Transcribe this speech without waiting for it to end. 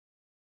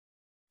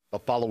The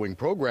following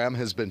program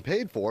has been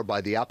paid for by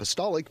the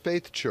Apostolic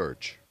Faith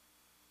Church.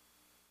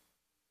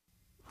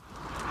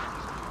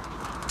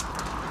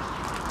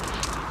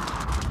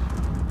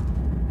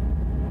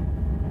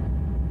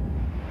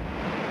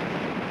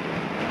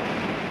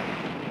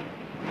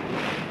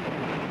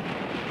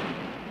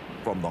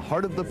 From the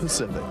heart of the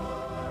Pacific,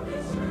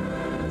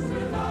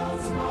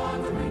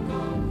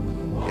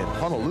 in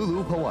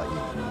Honolulu, Hawaii.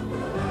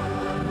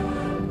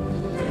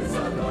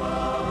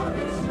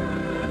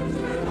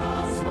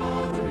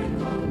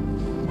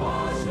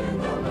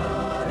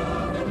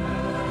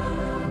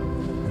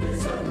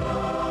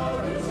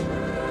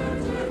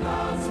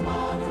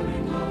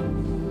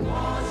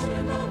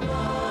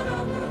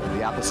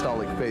 The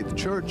Apostolic Faith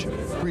Church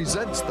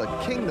presents the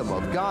Kingdom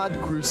of God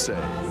Crusade.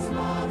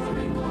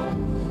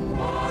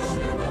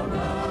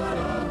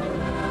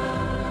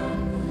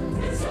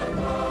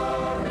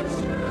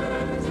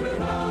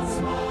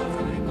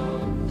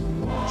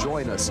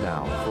 Join us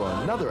now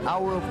for another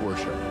hour of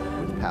worship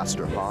with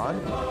Pastor Hahn,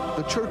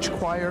 the church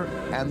choir,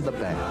 and the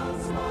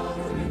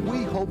band.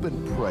 We hope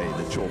and pray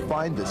that you'll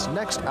find this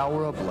next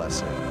hour a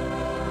blessing.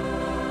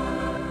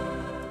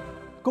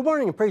 Good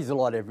morning and praise the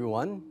Lord,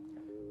 everyone.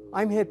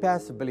 I'm Head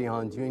Pastor Billy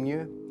Hahn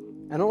Jr.,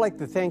 and I'd like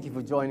to thank you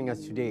for joining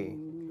us today.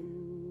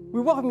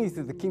 We welcome you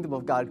to the Kingdom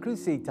of God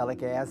Crusade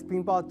telecast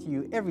being brought to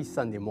you every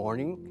Sunday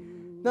morning,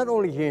 not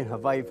only here in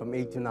Hawaii from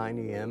 8 to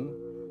 9 a.m.,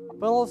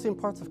 but also in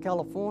parts of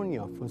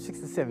California from 6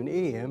 to 7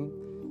 a.m.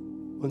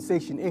 on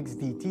station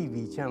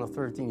XD-TV, Channel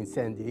 13 in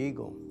San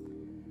Diego.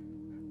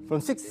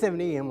 From 6 to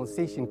 7 a.m. on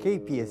station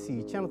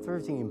KPSC, Channel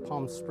 13 in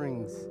Palm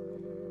Springs.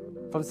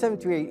 From 7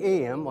 to 8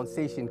 a.m. on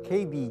station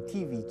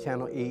KB-TV,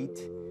 Channel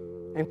 8,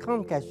 and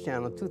Comcast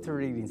Channel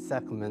 238 in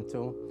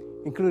Sacramento,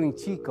 including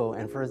Chico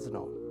and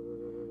Fresno.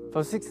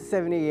 From 6 to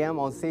 7 a.m.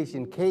 on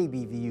station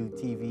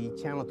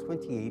KBVU-TV, Channel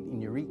 28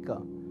 in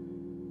Eureka.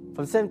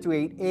 From 7 to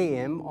 8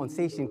 a.m. on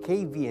station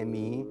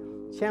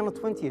KVME, Channel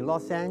 20 in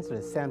Los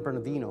Angeles, San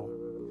Bernardino.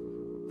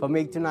 From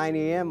 8 to 9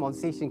 a.m. on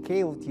station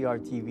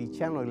KOTR-TV,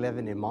 Channel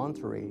 11 in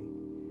Monterey.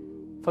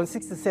 From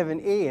 6 to 7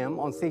 a.m.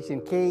 on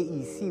station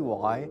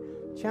KECY,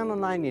 Channel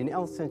 9 in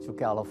El Centro,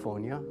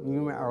 California,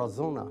 Yuma,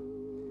 Arizona.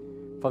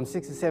 From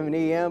 6 to 7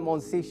 a.m. on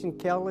station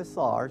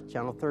KLSR,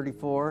 Channel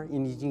 34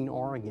 in Eugene,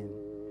 Oregon.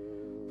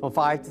 From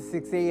 5 to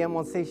 6 a.m.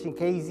 on station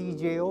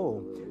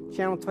KZJO,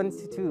 Channel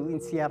 22 in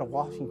Seattle,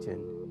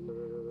 Washington.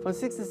 From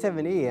 6 to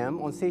 7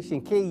 a.m. on station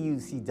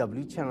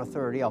KUCW, Channel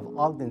 30 of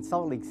Ogden,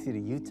 Salt Lake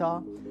City,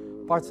 Utah,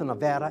 parts of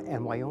Nevada,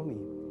 and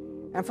Wyoming.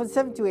 And from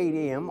 7 to 8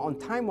 a.m. on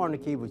Time Warner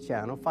Cable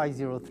Channel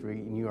 503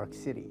 in New York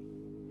City.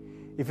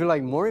 If you'd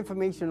like more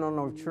information on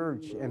our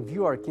church and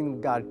view our Kingdom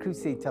of God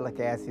Crusade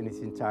telecast in its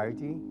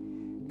entirety,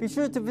 be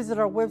sure to visit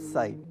our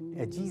website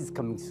at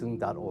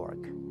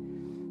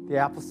JesusComingSoon.org.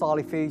 The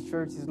Apostolic Faith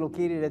Church is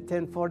located at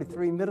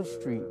 1043 Middle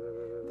Street,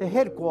 the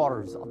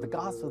headquarters of the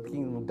Gospel of the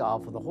Kingdom of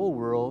God for the whole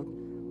world,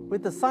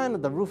 with the sign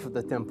on the roof of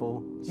the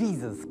temple,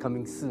 Jesus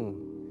Coming Soon.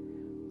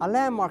 A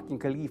landmark in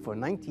Kalihi for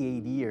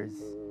 98 years,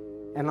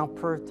 and our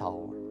prayer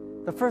tower,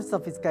 the first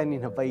of its kind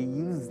in Hawaii,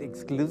 used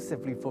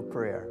exclusively for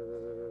prayer.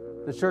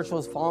 The church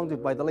was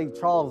founded by the late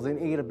Charles and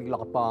Ada B.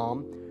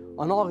 Lakbam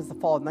on August the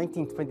 4th,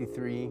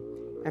 1923,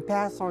 and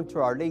passed on to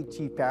our late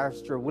Chief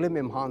Pastor, William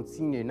M. Hahn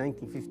Sr. in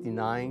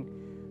 1959,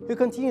 who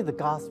continued the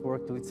gospel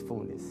work to its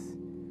fullness.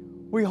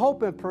 We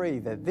hope and pray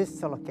that this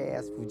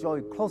telecast will draw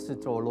you closer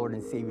to our Lord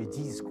and Savior,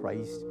 Jesus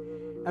Christ,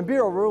 and be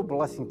a real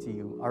blessing to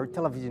you, our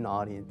television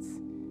audience,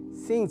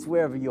 saints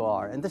wherever you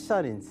are, and the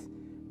shut-ins,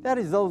 that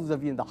is those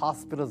of you in the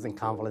hospitals and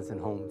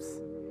convalescent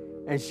homes.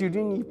 And should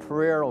you need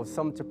prayer or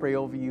someone to pray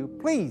over you,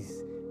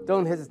 please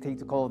don't hesitate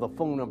to call the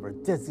phone number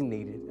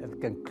designated at the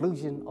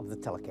conclusion of the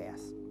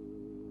telecast.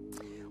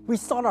 We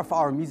start off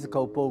our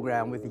musical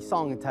program with a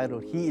song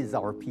entitled He Is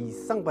Our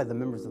Peace, sung by the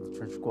members of the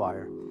church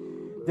choir.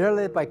 They're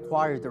led by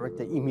choir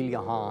director Emilia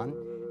Hahn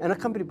and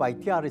accompanied by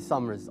Tiare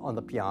Summers on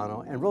the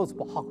piano and Rose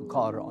Pahaku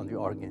Carter on the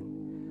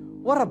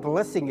organ. What a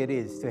blessing it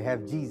is to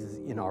have Jesus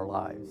in our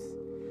lives,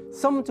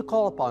 someone to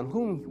call upon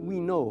whom we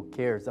know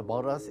cares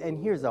about us and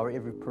hears our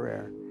every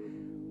prayer.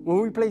 When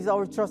we place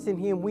our trust in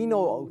Him, we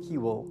know He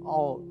will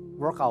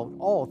work out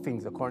all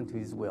things according to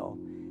His will,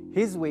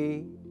 His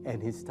way, and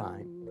His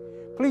time.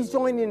 Please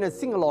join in and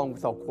sing along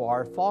with our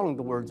choir, following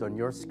the words on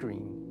your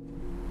screen.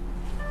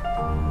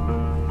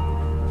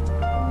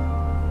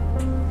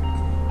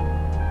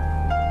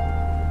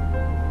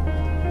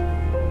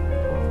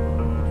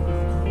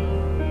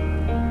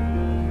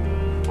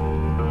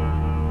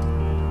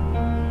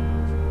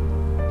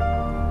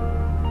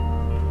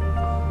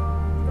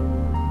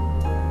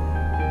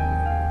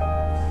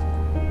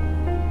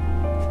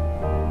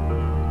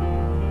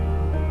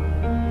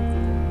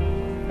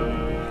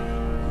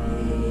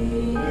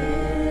 He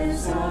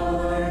is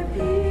our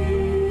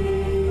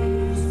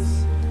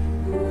peace.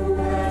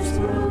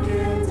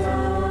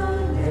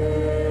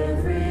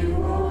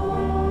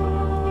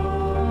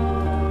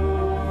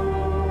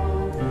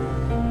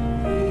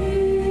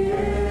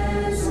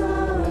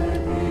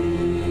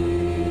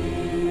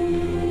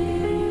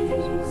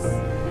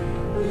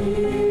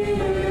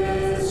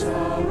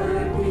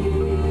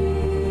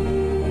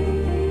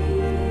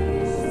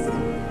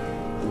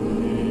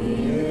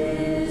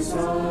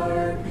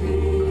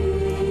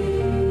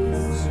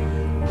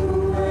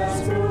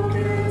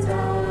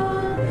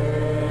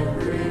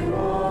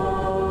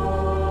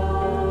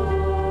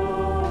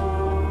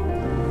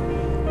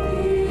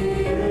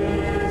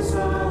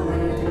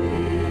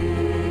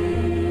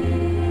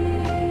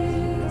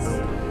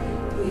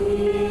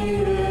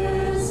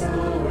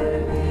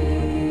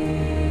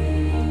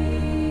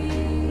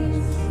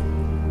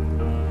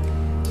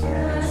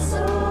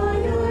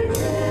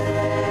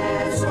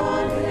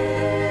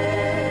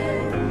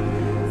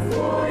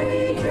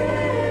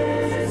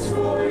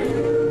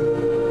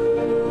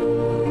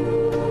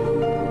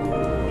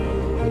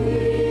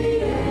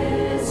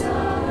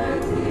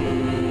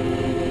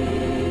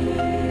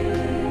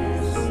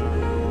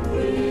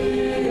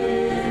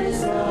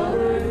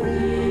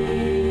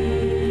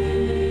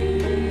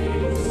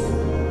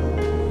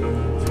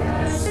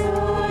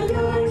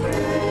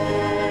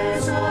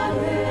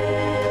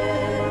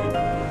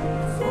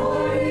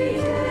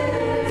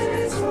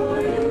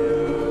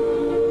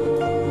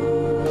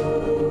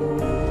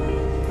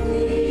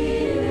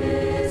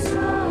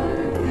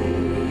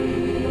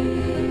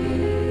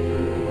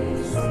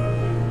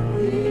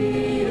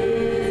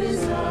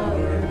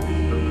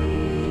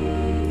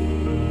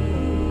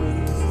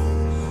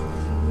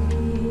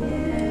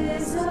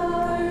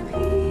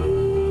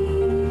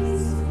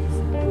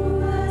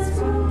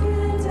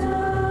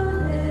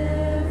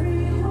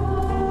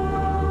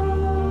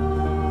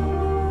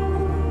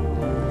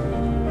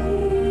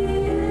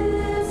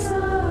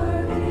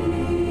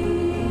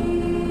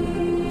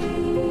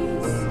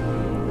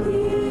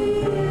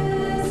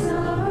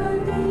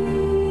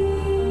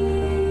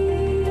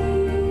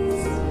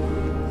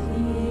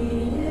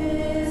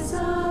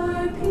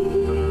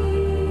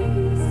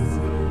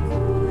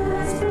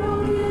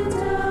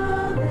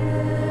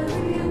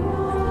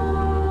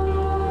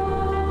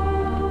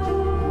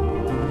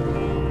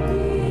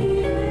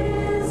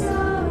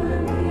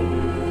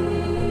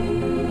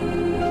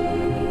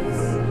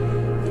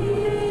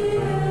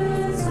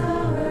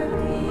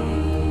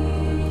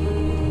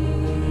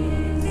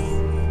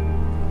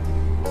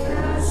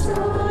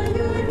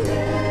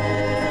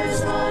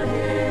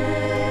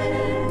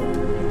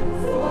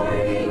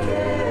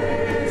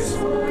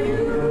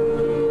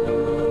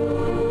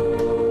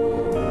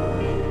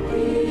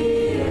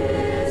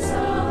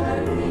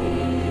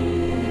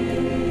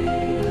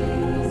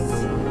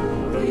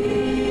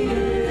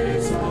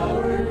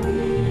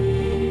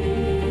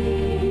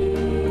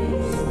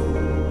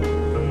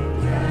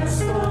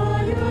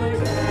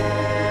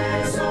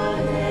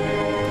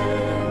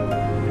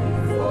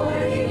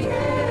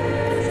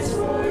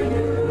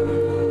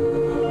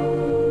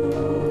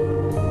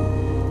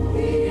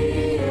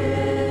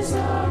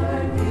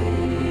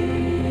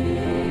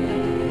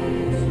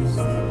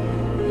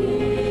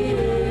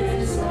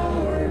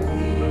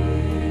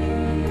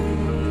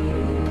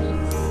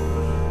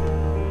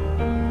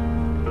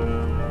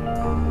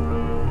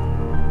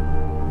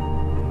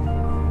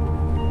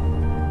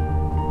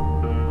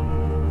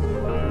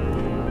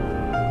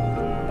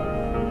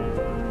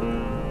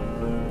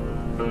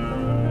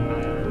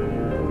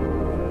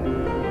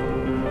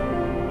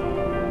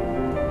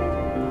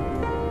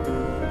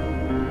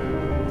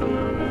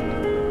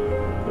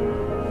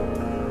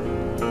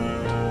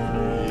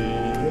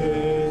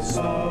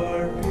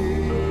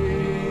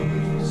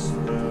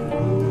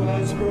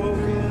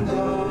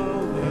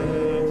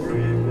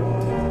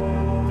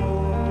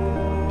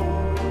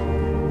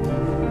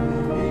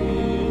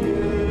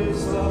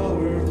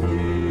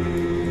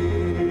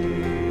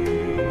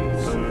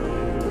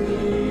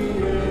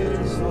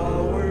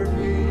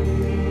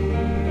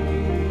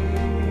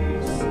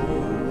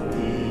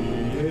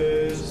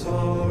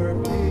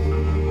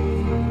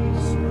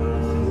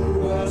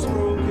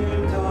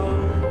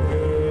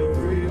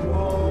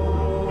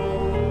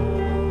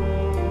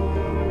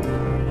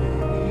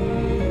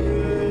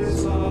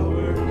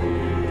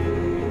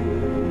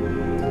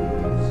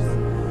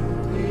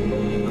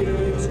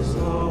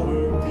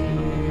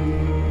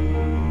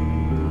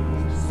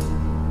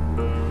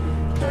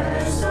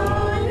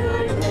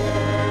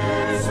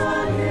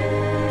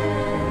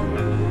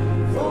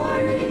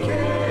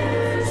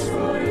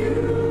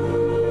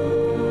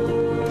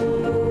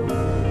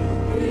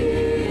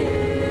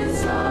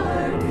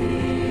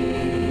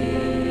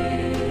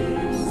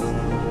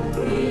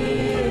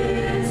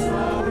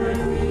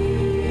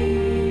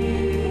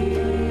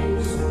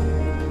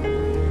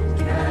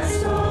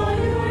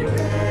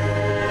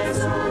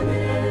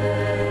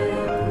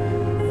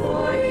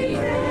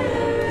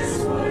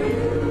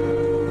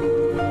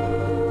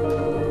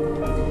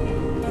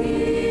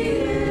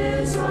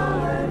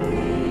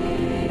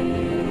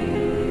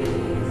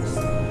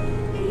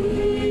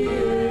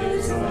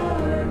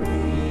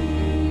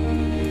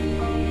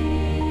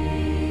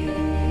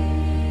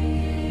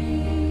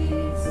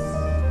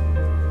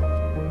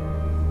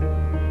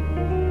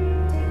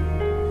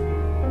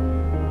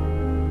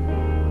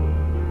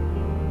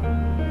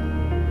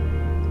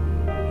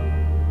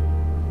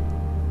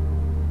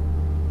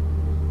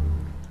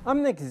 Up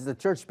next is the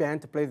church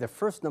band to play the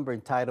first number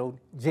entitled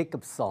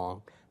Jacob's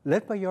Song,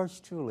 led by yours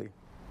truly.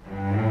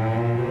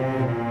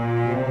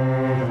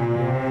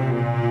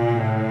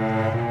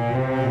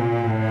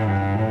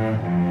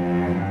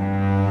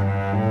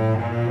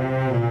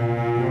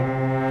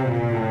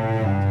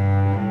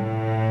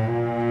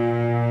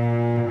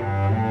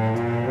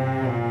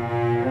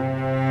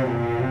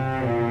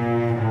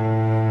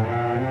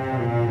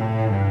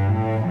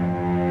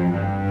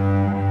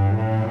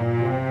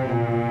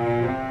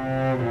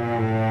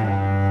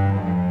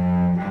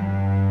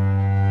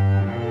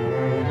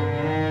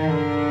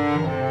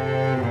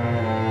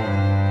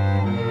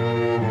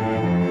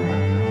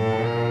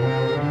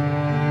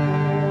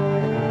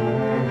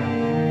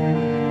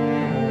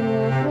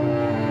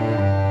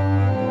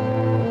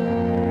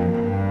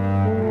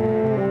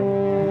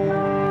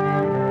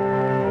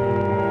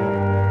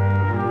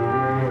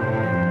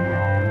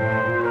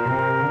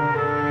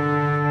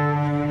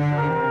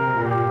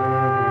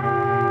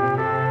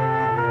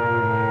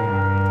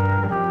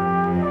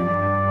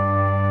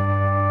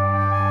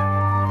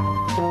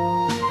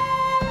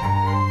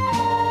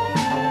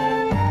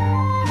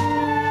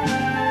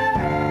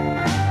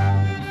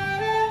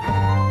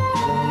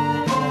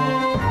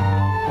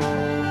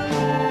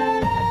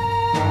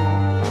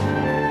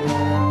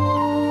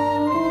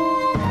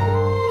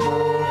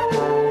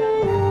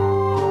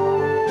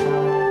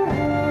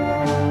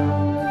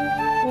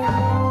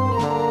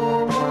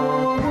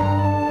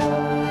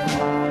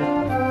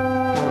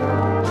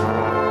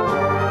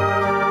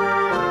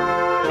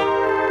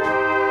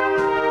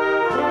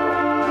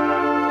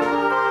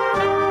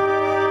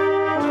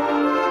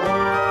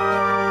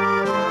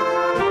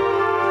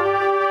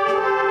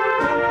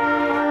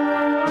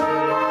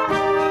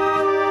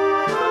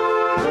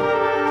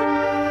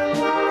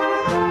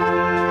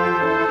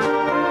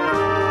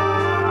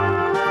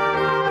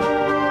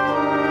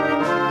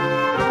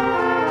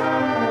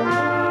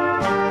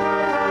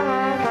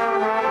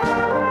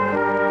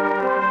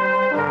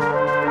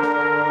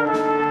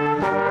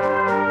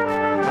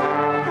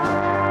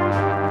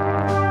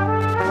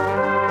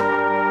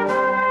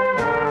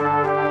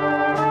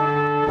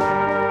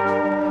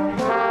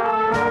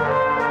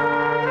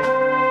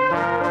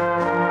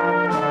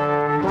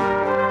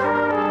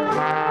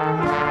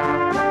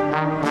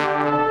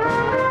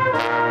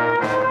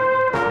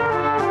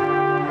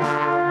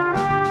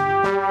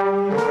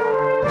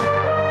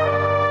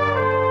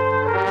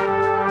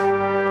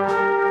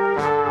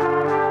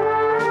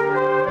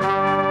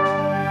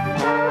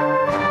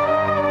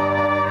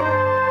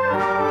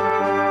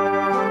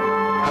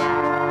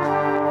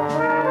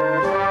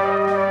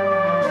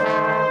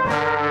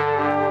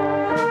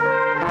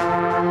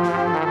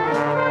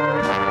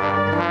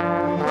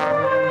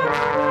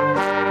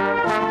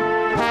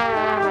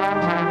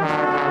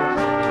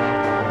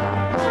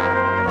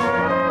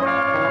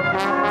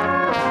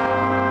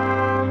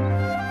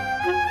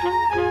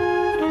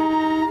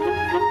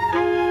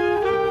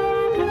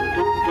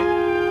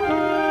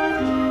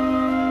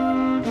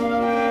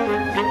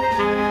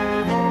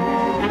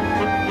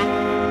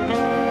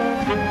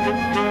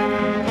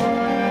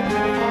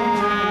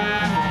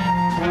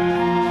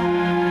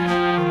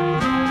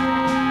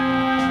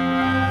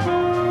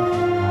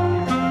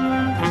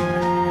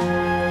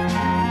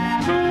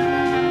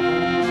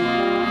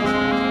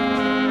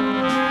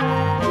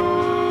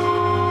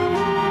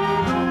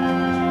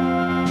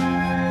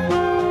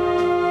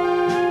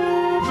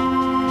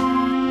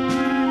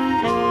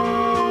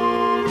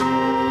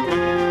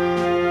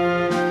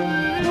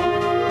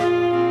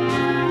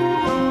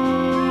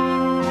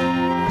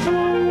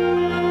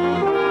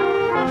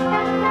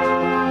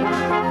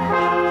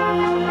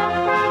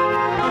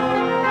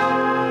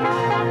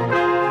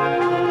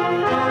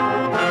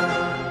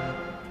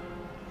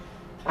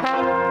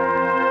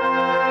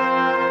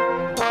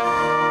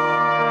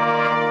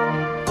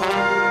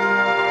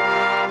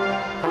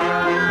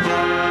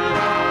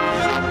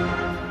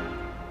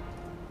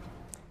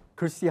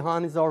 Christy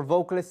Hahn is our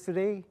vocalist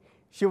today.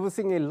 She will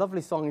sing a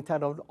lovely song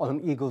entitled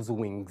On Eagle's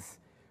Wings.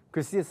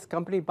 Christy is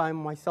accompanied by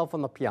myself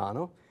on the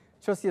piano,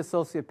 Trustee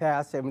Associate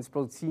Pastor Evans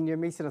Broad Sr.,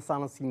 Mason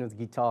Asano Sr. on the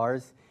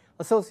guitars,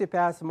 Associate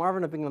Pastor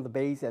Marvin Upping on the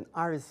bass, and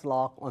Iris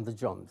Locke on the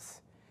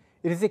drums.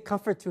 It is a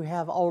comfort to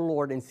have our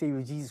Lord and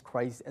Savior Jesus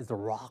Christ as the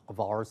rock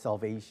of our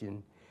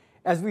salvation.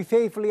 As we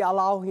faithfully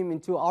allow Him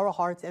into our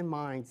hearts and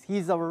minds, He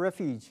is our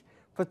refuge,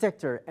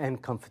 protector,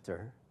 and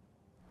comforter.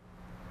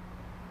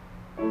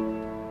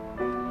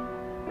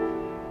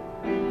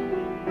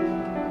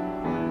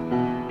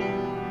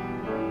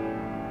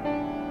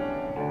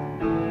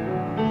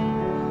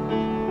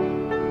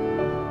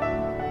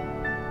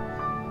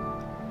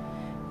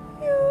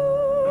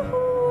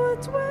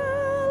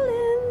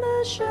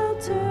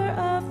 Shelter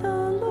of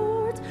the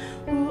Lord,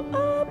 who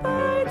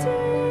abide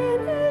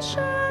in His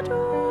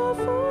shadow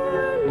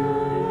for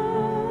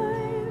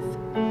life.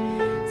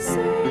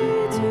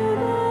 Say to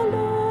the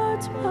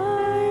Lord,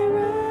 my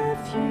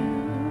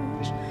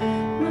refuge,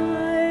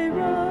 my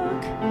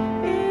rock,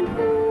 in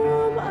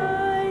whom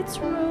I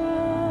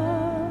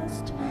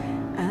trust,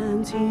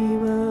 and He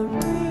will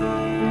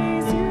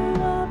raise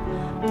you up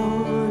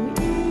on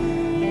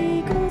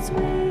eagle's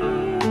wings.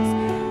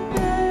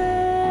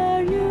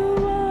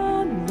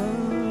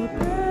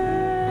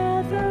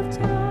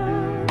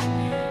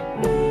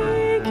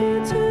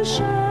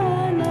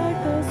 Shine like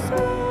the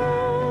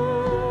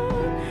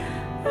sun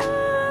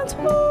and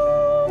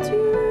hold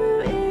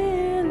you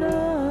in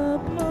the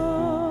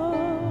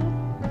palm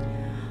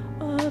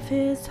of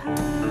His hand.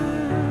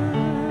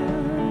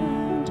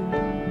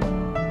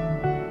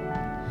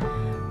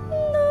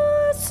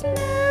 The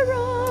snare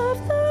of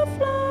the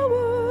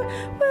flower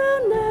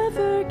will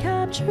never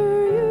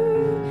capture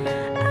you,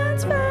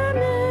 and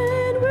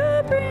famine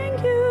will bring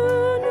you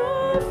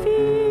no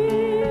fear.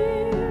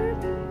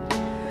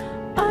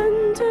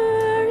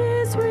 Under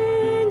His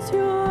wings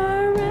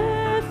your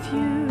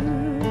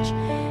refuge,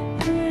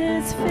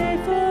 His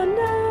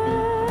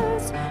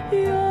faithfulness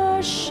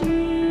your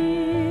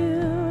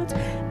shield,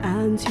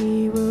 and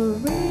He will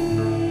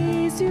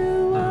raise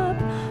you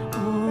up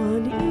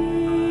on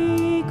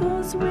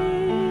eagle's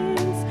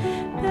wings,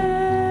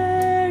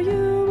 bear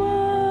you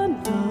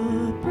on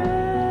the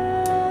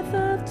breath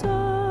of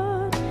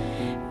dawn,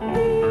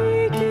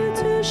 make you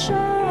to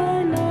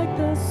shine like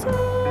the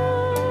sun.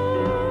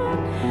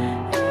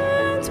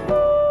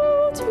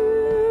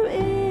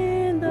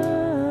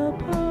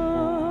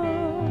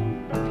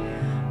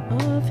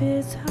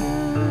 His hand.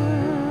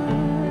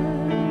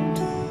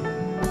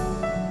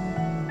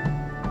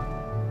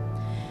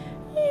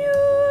 You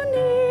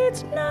need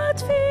not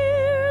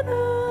fear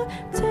the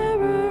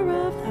terror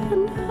of the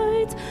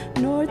night,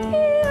 nor the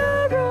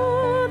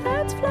arrow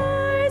that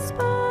flies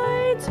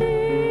by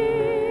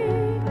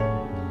day.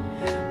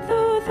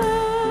 Though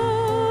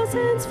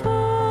thousands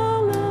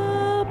fall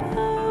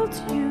about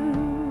you,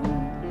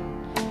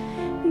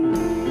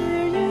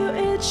 near you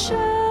it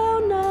shall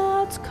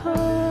not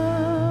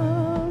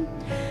come.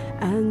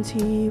 And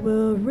He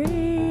will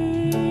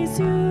raise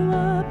you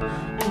up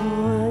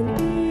on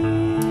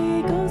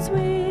eagle's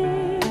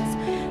wings,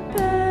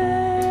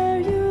 bear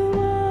you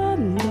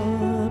on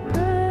the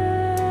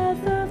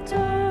breath of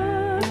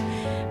dawn,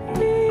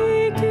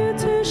 make you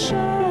to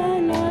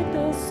shine like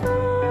the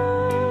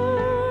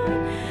sun,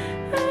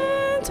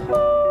 and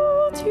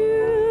hold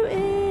you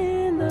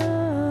in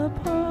the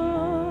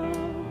palm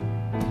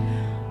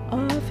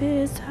of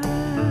His hand.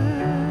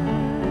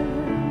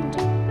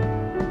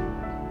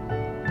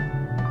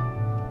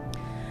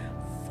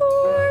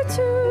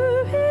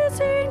 To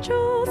His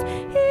angels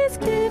He's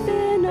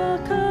given a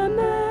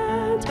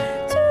command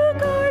to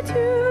guard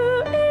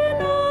you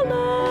in all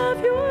of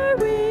your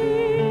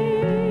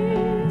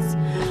ways.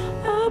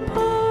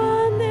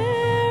 Upon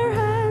their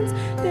hands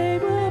they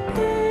will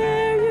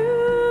bear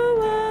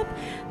you up,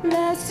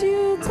 lest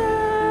you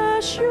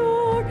dash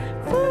your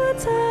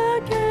foot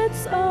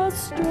against a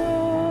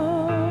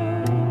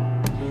stone.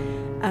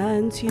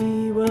 And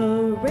He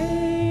will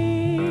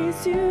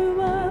raise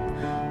you up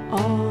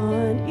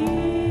on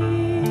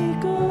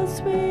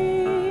eagle's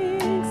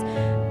wings,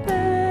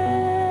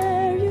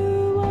 bear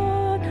you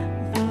on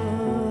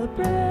the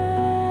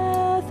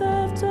breath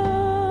of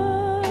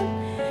dawn,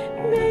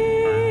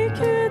 make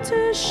you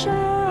to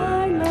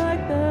shine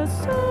like the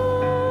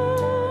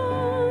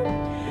sun,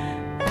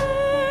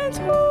 and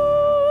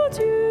hold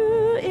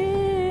you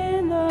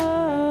in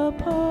the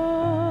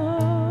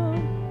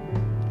palm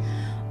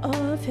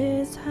of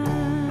His hand.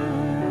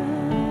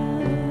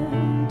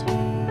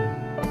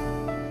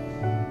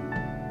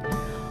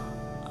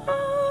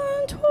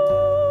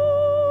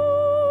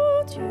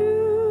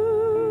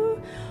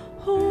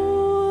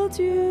 Hold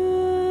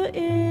you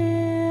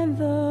in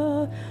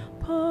the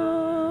palm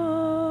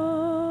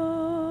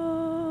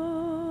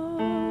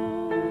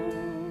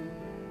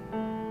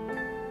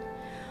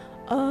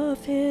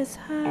of His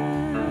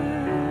hand.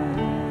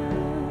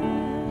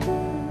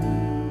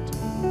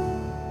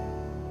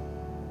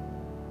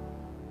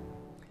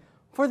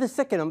 For the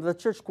second hymn, the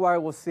church choir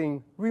will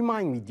sing,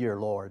 Remind Me, Dear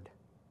Lord.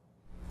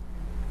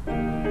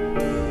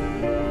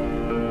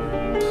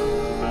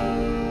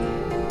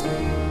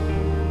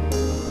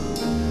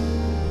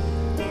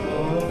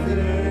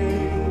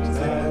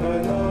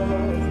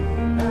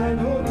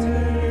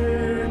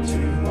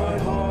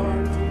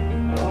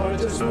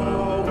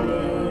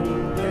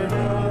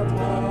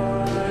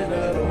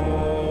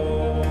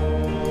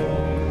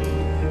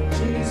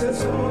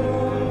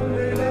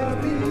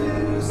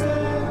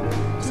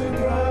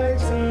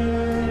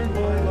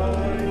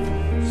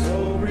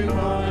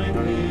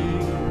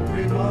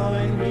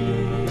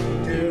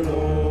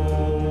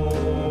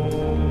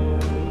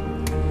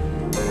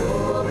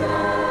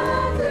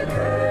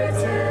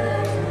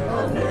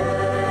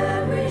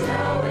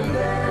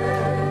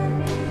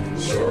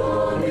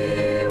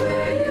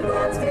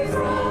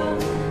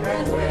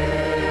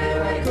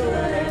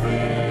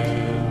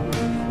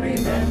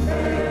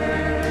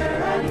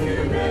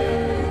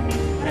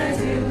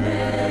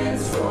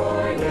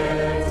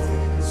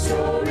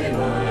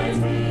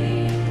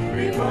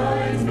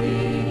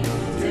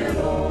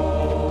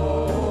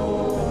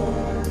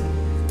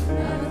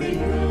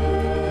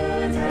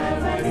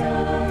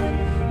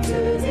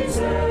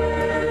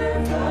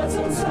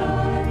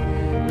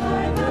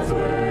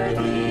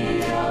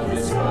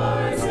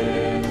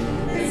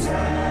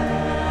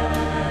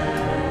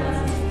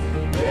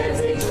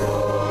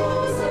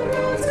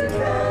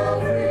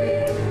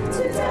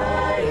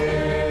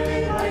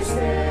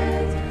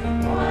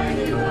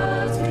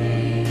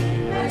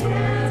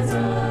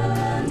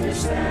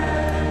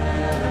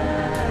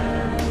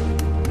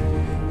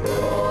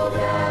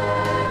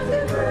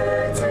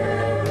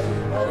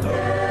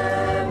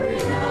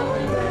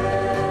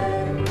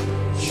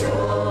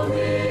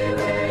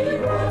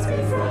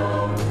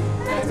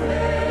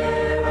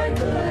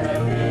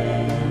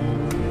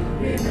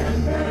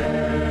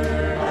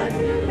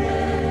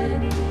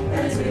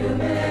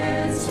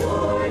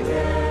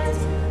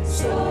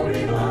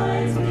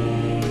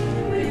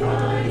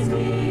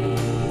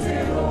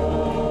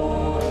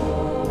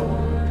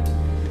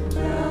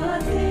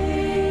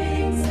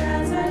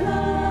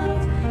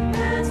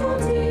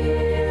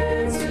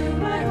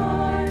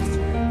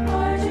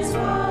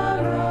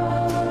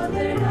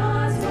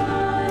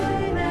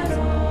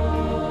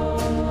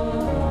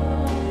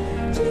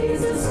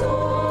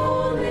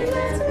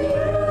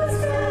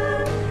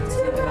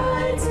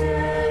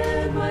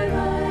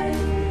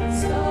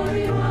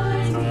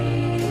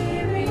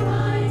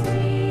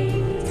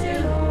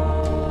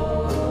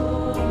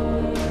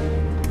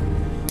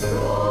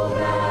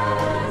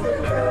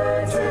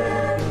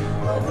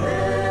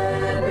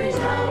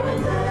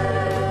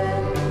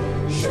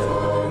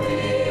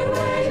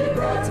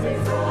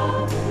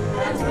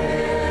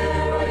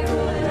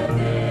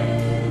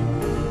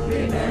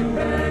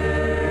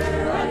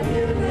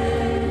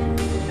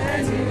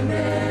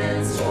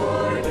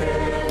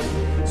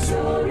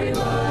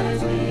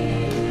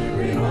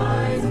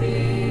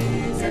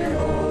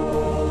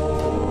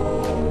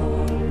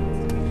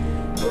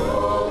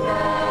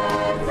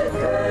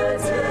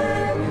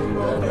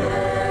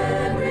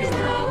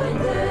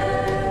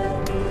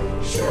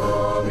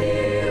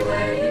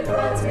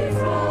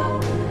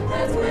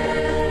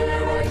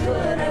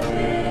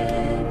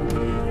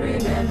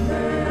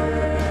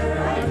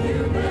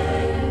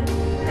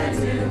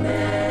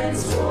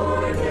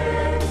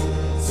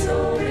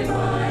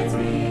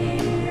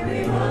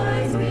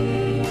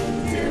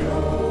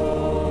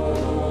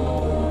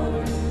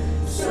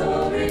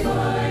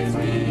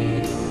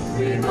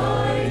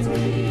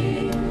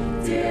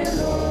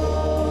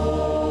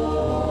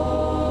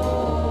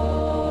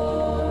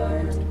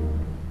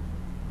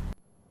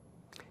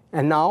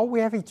 And now we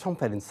have a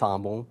trumpet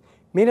ensemble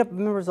made up of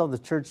members of the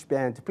church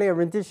band to play a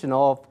rendition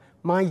of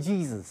My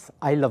Jesus,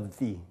 I Love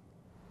Thee.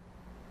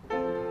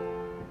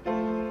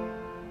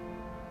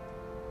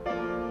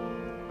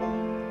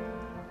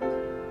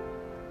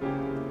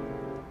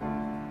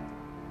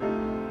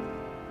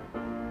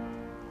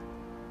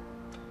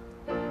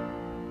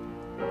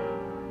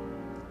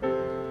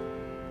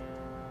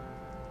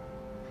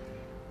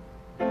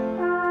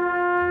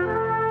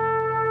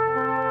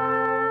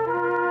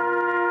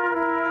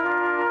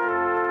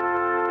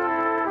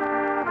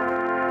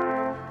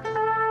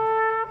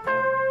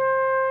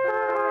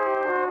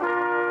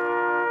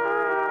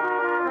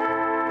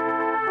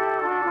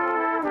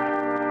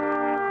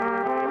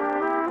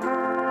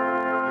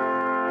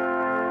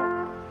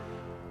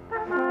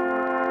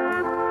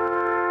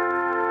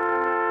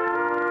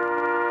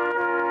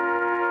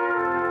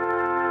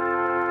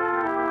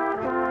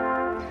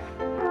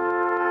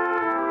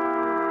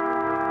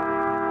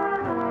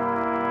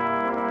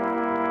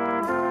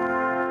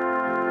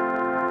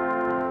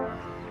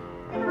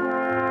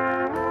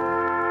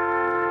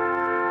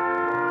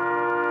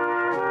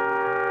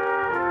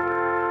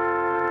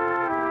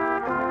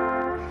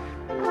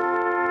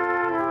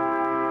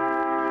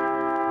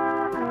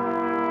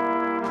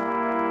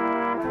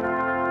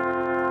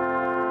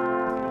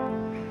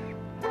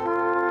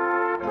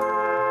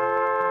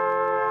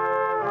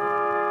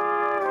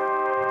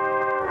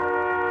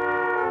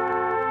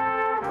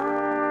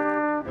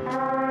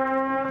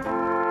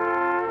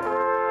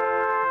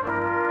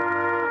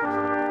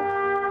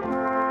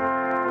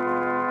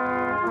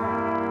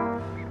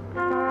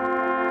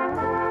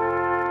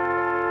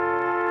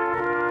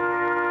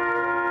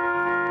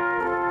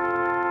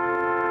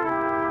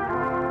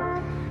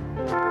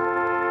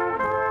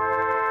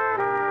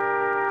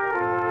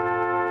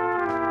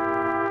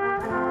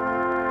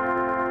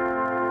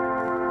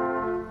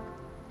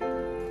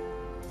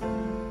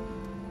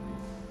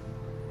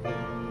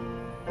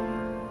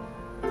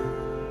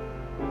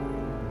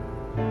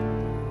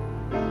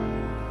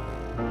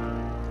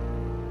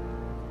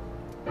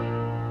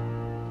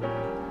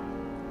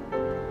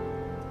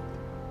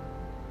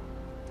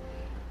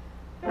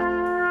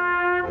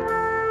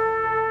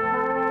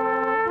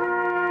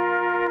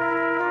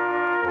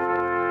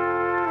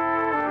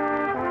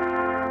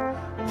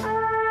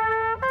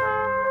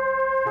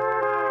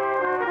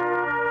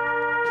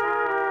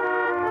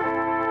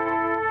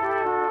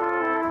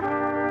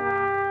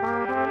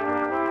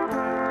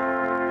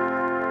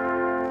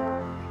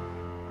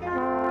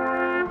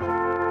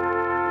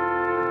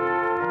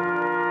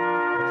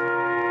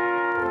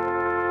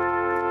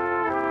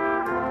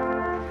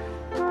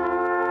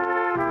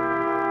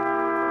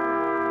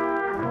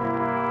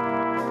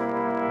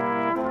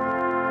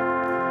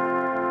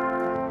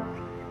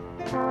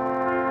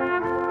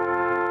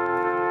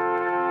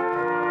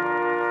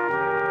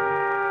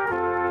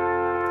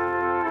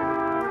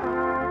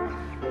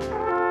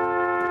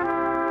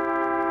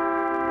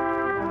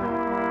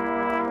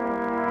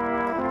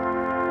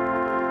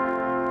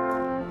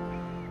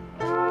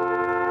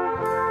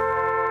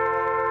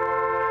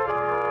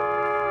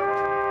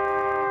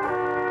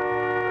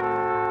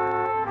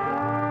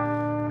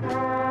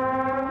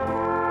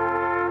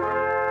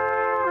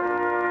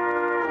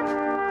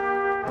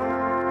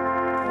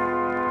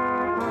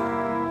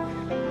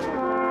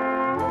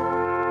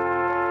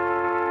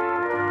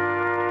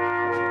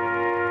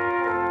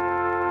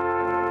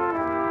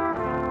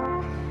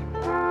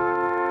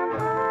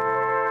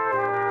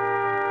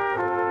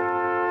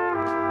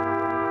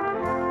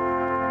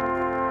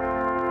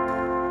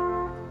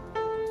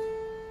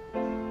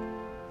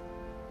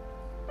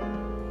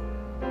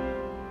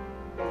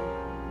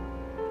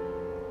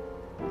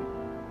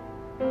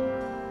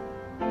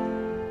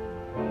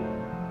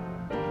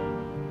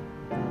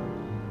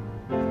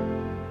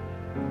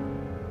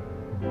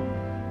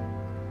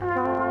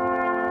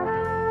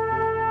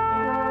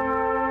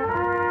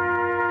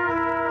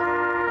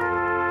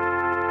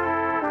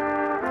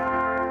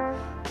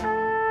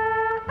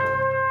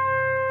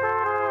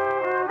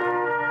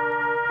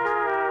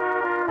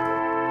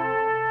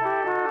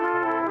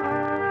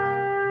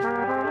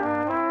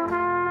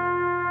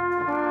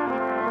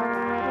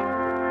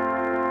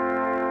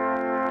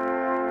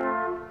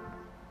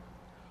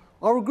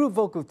 Our group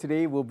vocal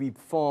today will be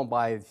performed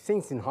by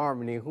Saints in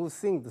Harmony, who will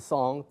sing the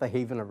song, The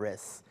Haven of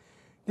Rest.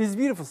 This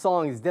beautiful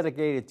song is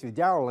dedicated to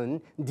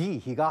Darylyn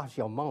D. Higashi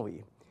of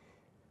Maui.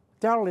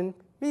 Darylyn,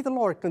 may the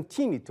Lord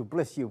continue to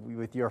bless you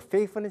with your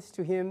faithfulness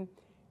to Him,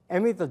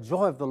 and may the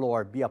joy of the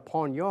Lord be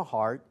upon your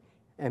heart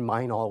and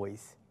mine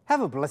always.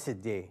 Have a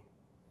blessed day.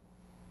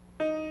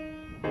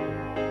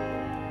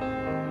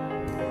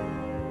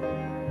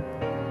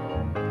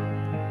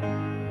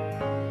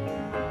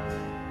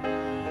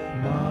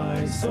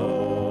 My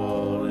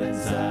soul in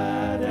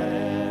sad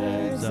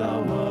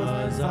exile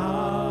was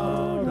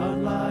out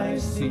on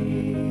life's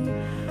sea,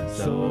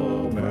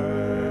 so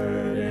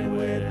burdened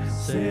with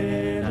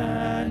sin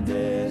and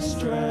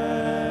distress,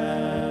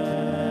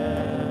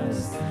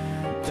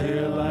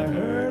 till I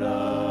heard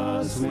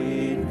a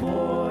sweet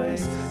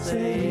voice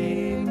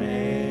saying,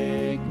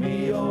 make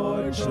me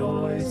your choice.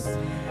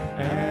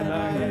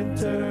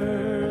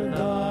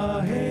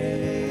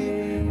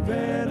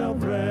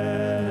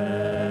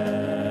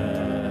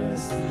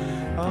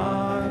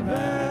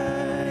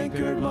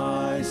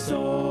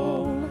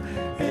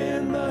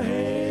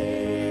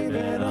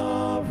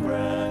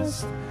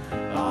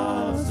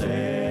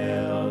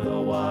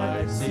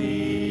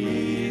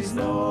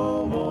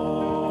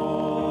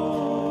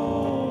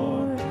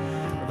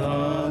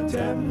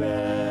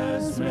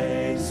 tempest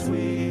may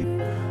sweep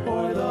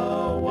o'er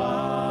the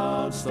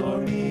wild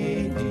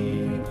stormy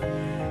deep,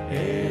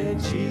 in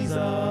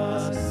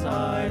Jesus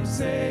I'm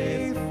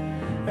safe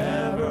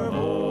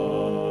evermore.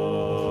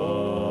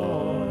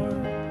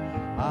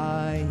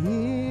 I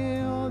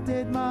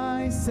yielded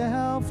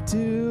myself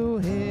to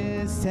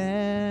his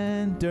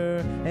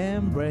tender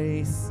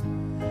embrace,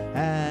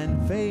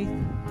 and faith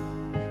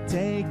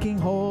taking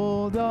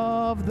hold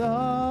of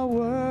the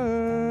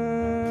word.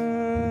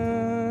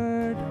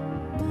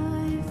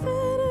 My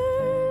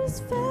fetters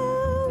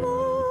fell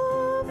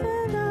off,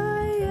 and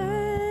I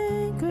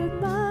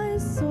anchored my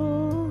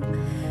soul.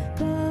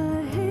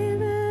 The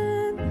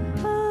haven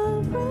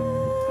of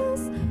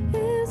rest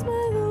is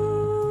my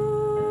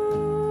Lord.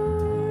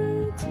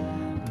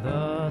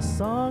 The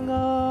song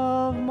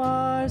of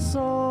my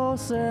soul,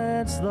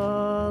 since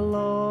the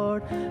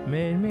Lord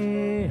made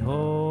me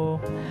whole,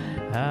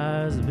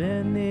 has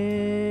been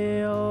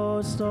the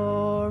old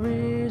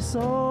story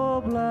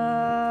so blessed,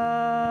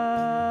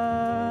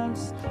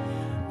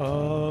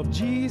 of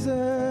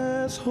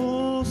Jesus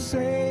who'll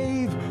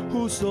save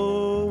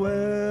whosoever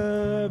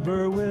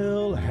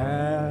will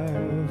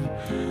have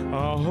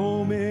a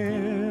home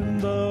in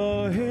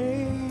the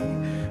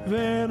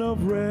haven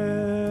of rest.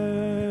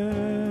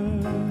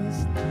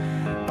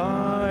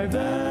 I've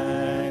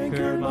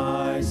anchored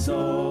my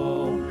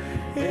soul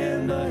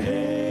in the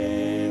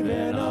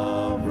haven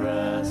of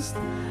rest.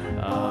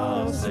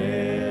 I'll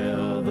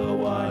sail the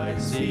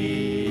wide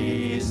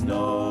seas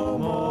no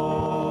more.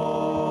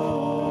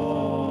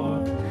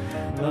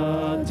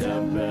 The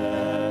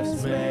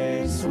tempest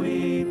may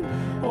sweep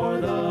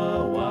o'er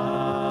the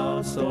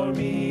wild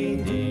stormy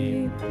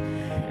deep,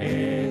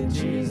 in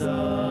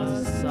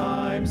Jesus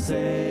I'm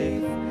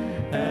safe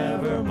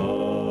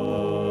evermore.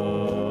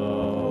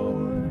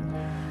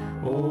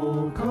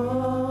 Oh,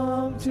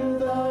 come to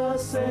the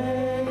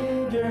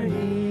Savior,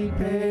 he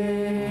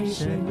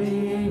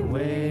patiently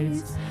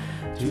waits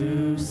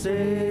to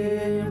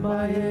save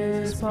by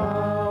his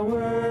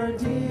power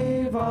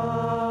divine.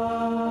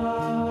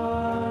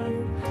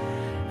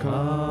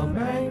 Come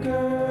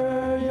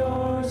anchor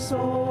your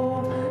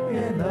soul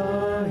in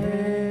the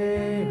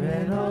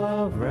haven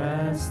of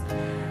rest,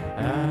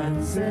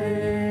 and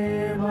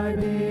say, my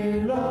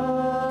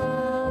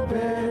beloved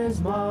is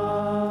mine.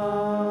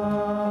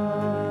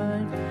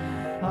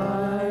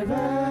 I've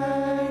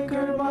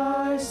anchored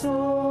my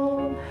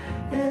soul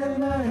in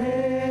the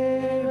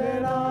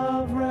haven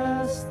of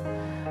rest.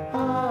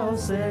 I'll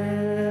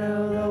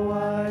sail the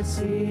wide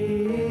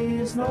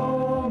seas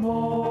no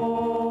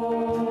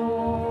more.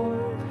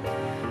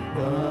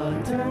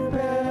 The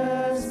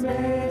tempest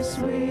may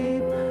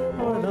sweep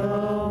o'er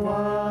the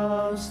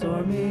wild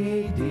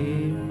stormy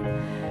deep,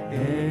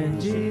 in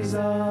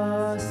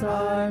Jesus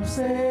I'm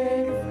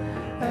safe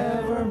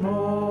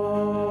evermore.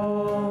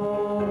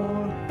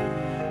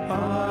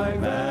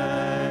 I've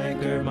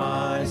anchored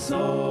my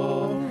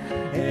soul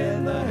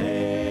in the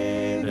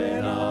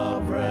haven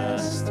of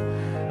rest.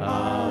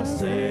 I'll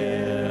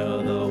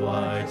sail the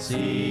wide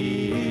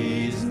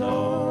seas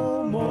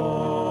no more.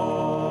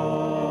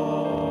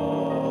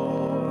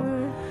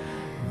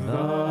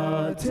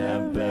 The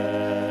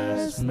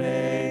tempest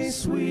may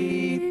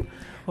sweep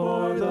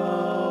o'er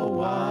the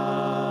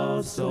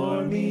wild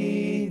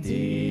stormy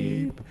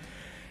deep,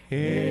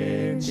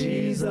 in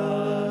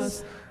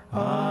Jesus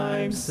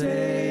I'm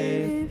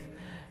safe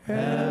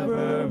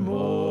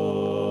evermore.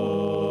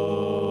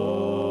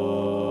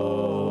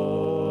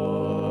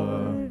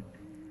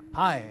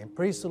 Hi, and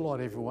praise the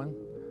Lord, everyone.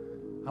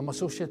 I'm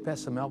Associate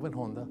Pastor Melvin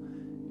Honda,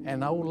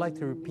 and I would like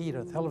to repeat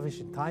our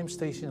television time,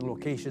 station, and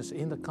locations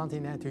in the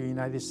continental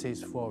United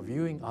States for our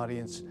viewing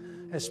audience,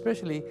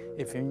 especially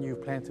if you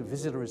plan to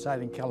visit or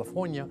reside in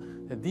California,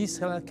 that these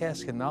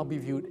telecasts can now be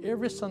viewed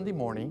every Sunday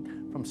morning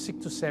from 6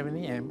 to 7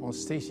 a.m. on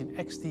station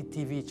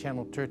XD-TV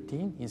Channel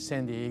 13 in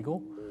San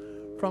Diego,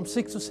 from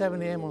 6 to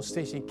 7 a.m. on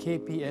station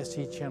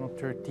KPSC Channel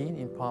 13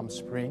 in Palm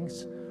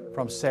Springs,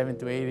 from 7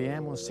 to 8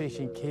 a.m. on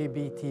station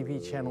KB-TV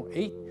Channel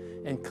 8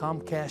 and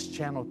Comcast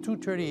Channel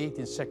 238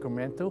 in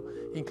Sacramento,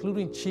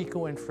 including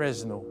Chico and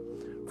Fresno,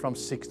 from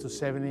 6 to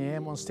 7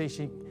 a.m. on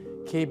station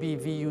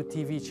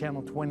KBVU-TV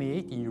Channel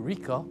 28 in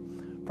Eureka,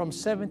 from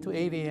 7 to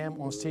 8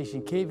 a.m. on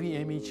station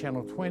KVME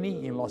Channel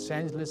 20 in Los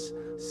Angeles,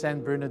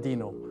 San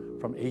Bernardino,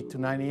 from 8 to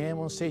 9 a.m.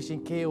 on station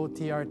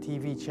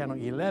KOTR-TV Channel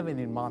 11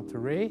 in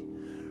Monterey,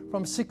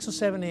 from 6 to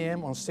 7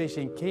 a.m. on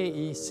station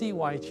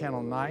KECY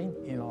Channel 9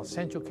 in El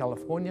Centro,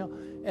 California,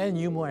 and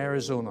Yuma,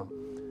 Arizona,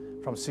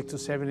 from 6 to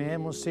 7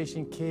 a.m. on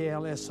station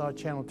KLSR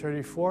Channel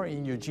 34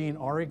 in Eugene,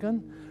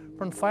 Oregon,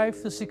 from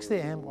 5 to 6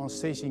 a.m. on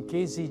station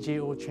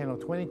KZJO Channel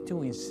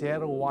 22 in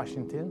Seattle,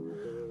 Washington,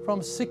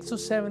 from 6 to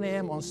 7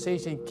 a.m. on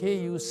station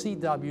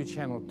KUCW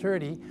Channel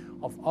 30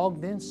 of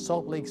Ogden,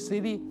 Salt Lake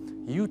City,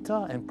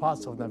 Utah, and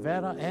parts of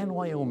Nevada and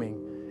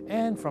Wyoming,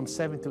 and from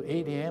 7 to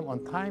 8 a.m.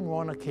 on Time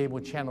Warner Cable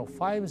Channel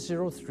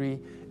 503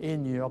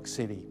 in New York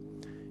City.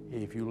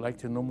 If you'd like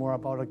to know more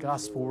about our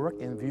gospel work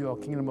and view our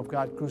Kingdom of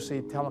God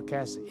Crusade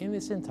telecast in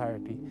its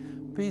entirety,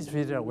 please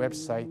visit our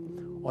website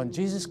on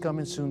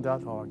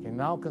JesusComingSoon.org. And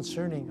now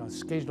concerning our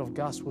schedule of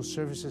gospel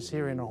services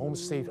here in our home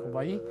state,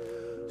 Hawaii,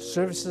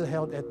 services are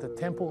held at the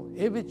temple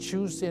every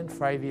Tuesday and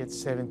Friday at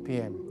 7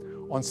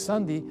 p.m. On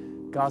Sunday,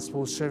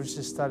 gospel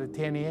services start at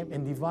 10 a.m.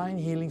 and divine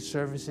healing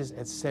services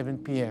at 7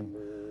 p.m.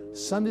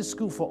 Sunday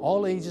school for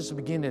all ages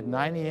begin at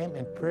 9 a.m.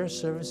 and prayer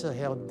services are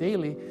held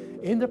daily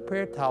in the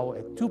prayer tower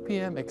at 2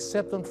 p.m.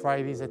 except on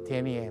Fridays at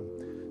 10 a.m.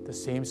 The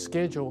same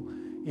schedule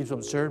is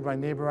observed by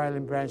Neighbor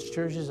Island branch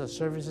churches. The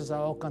services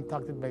are all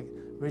conducted by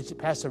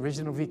Pastor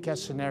Reginald V.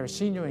 Castanera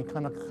Sr. in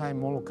Kanakakai,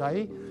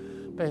 Molokai,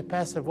 by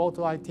Pastor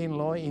Walter I.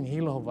 Loy in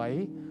Hilo,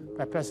 Hawaii,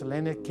 by Pastor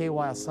Leonard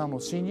K.Y. Asano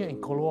Sr. in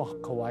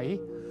Koloa, Kauai,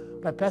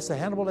 by Pastor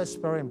Hannibal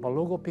Espera in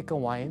Balogo,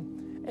 Pikawain,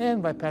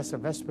 and by Pastor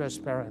Vesper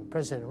Espera and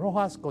President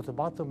Rojas,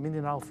 Cotabato,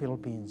 Mindanao,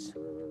 Philippines.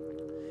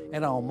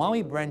 At our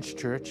Maui branch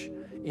church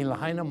in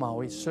Lahaina,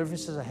 Maui,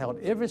 services are held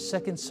every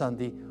second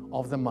Sunday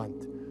of the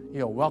month.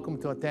 You are welcome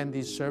to attend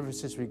these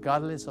services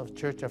regardless of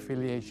church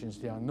affiliations.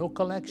 There are no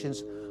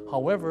collections.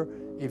 However,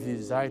 if you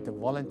desire to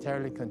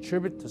voluntarily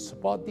contribute to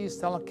support these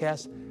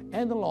telecasts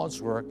and the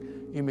Lord's work,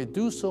 you may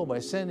do so by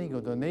sending your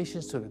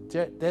donations to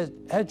the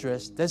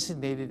address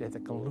designated at the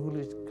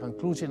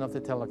conclusion of the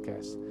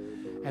telecast.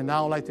 And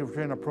now I'd like to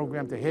return the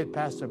program to Head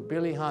Pastor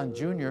Billy Hahn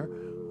Jr.,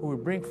 who will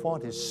bring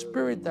forth his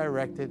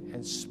Spirit-directed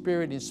and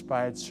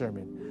Spirit-inspired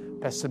sermon.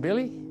 Pastor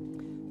Billy?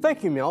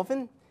 Thank you,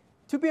 Melvin.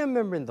 To be a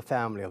member in the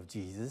family of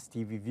Jesus,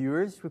 TV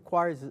viewers,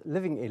 requires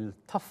living a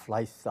tough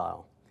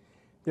lifestyle.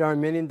 There are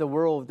many in the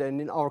world, and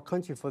in our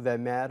country for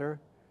that matter,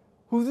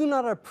 who do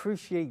not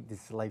appreciate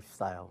this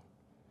lifestyle.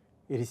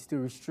 It is too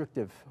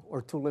restrictive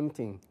or too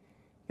limiting.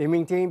 They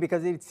maintain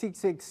because it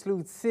seeks to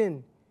exclude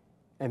sin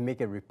and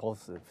make it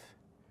repulsive.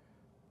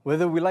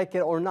 Whether we like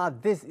it or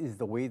not, this is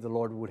the way the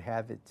Lord would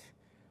have it.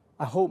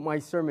 I hope my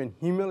sermon,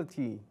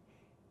 Humility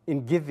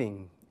in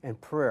Giving and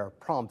Prayer,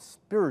 prompts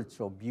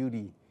spiritual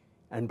beauty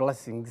and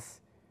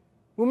blessings,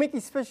 will make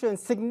a special and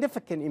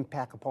significant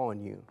impact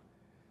upon you,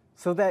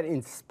 so that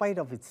in spite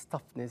of its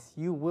toughness,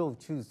 you will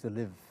choose to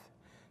live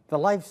the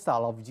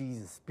lifestyle of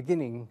Jesus,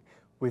 beginning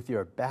with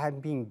your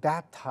being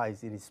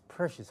baptized in his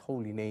precious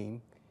holy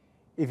name,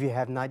 if you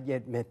have not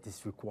yet met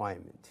this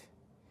requirement.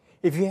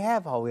 If you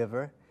have,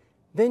 however,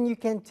 then you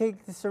can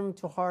take the sermon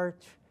to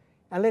heart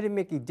and let it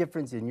make a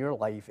difference in your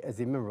life as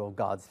a member of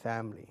God's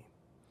family.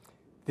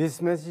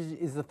 This message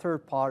is the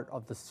third part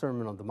of the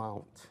Sermon on the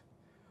Mount.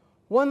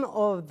 One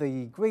of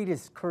the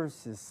greatest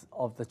curses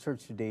of the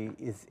church today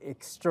is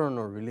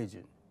external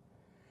religion.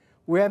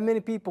 We have many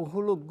people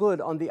who look good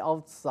on the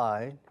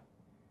outside,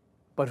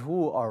 but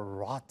who are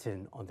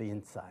rotten on the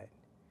inside.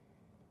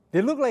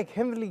 They look like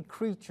heavenly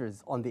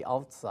creatures on the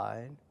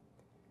outside,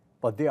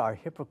 but they are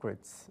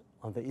hypocrites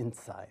on the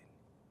inside.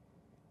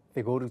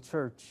 They go to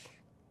church.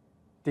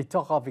 They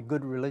talk of a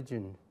good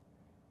religion.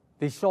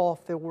 They show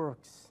off their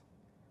works.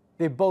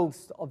 They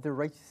boast of their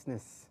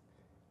righteousness.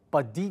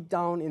 But deep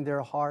down in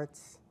their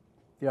hearts,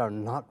 they are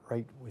not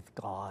right with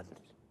God.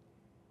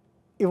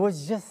 It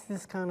was just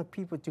this kind of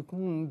people to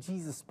whom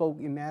Jesus spoke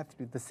in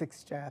Matthew, the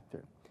 6th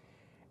chapter.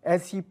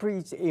 As he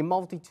preached, a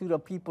multitude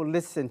of people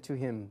listened to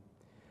him.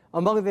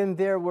 Among them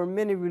there were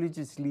many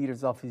religious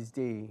leaders of his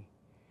day.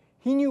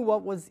 He knew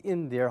what was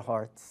in their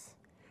hearts.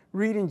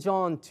 Read in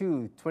John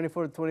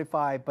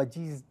 2:24-25, but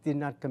Jesus did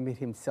not commit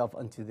himself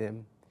unto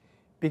them,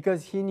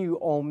 because he knew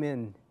all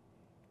men,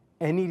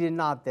 and he did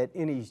not that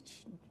any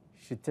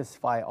should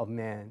testify of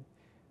man,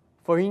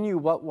 for he knew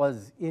what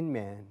was in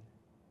man.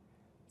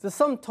 The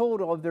sum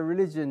total of their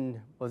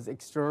religion was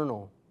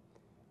external.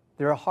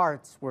 Their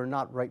hearts were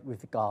not right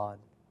with God.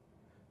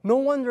 No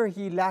wonder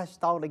he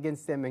lashed out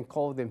against them and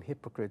called them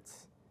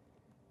hypocrites.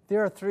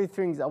 There are three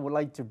things I would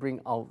like to bring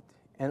out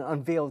and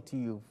unveil to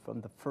you from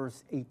the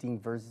first 18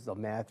 verses of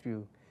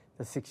Matthew,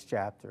 the 6th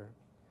chapter.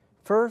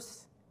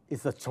 First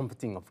is the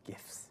trumpeting of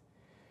gifts.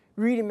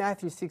 Read in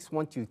Matthew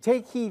 6:1-2.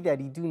 Take heed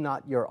that ye do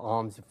not your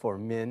alms before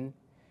men,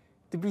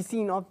 to be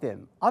seen of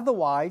them.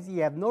 Otherwise ye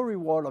have no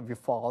reward of your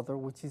Father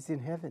which is in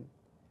heaven.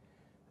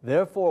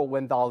 Therefore,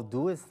 when thou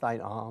doest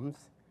thine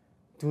alms,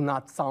 do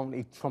not sound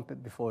a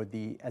trumpet before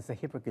thee, as the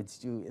hypocrites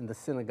do in the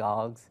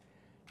synagogues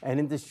and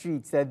in the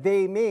streets, that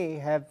they may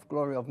have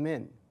glory of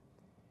men.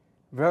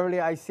 Verily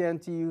I say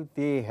unto you,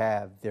 they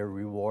have their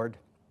reward.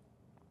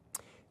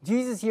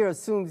 Jesus here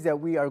assumes that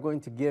we are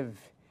going to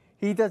give.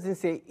 He doesn't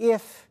say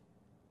if,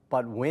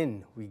 but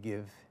when we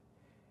give.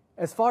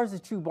 As far as the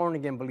true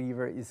born-again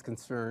believer is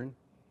concerned,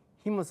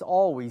 he must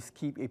always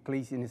keep a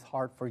place in his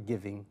heart for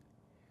giving.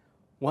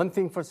 One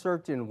thing for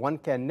certain, one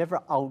can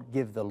never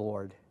outgive the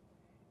Lord.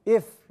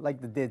 If,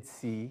 like the Dead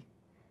Sea,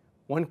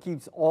 one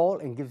keeps all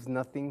and gives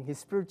nothing, his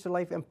spiritual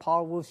life and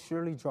power will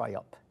surely dry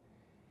up.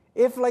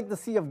 If, like the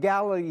Sea of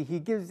Galilee, he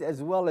gives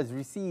as well as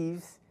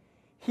receives,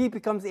 he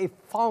becomes a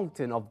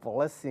fountain of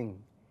blessing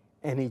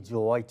and a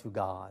joy to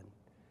God.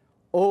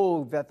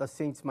 Oh, that the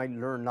saints might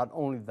learn not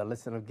only the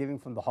lesson of giving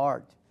from the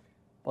heart,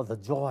 but the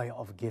joy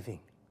of giving.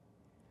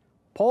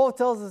 Paul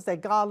tells us that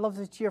God loves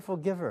a cheerful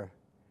giver.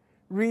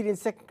 Read in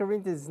 2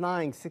 Corinthians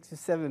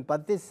 9:6-7,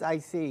 but this I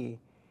say,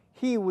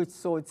 He which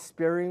soweth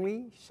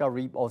sparingly shall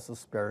reap also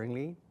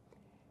sparingly,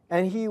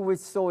 and he which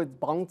soweth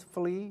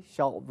bountifully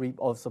shall reap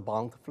also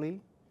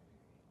bountifully.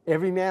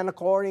 Every man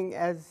according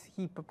as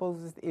he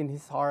purposeth in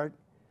his heart,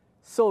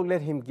 so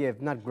let him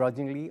give, not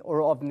grudgingly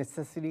or of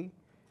necessity,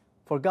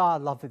 for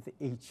God loveth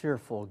a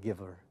cheerful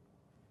giver.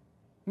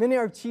 Many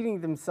are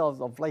cheating themselves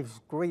of life's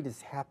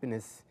greatest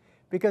happiness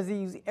because they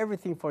use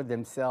everything for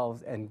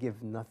themselves and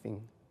give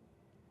nothing.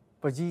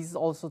 But Jesus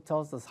also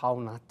tells us how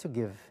not to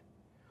give.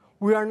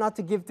 We are not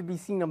to give to be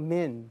seen of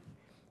men.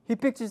 He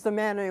pictures the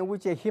manner in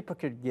which a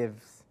hypocrite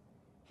gives.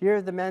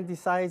 Here the man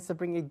decides to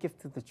bring a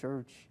gift to the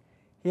church.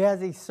 He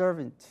has a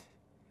servant,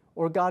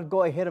 or God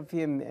go ahead of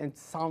him and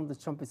sound the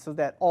trumpet so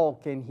that all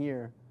can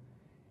hear.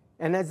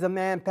 And as the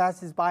man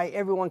passes by,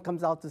 everyone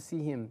comes out to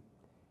see him.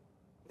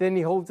 Then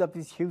he holds up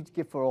his huge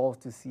gift for all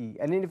to see,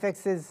 and in effect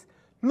says,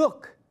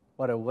 "Look,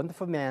 what a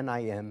wonderful man I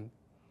am.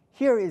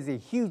 Here is a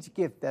huge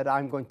gift that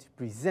I'm going to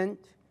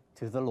present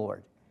to the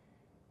Lord."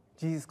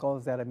 Jesus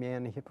calls that a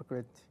man a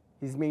hypocrite.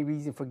 His main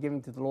reason for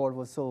giving to the Lord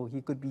was so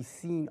he could be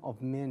seen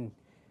of men.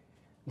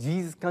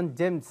 Jesus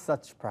condemned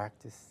such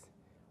practice.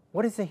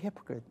 What is a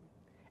hypocrite?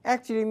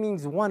 Actually, it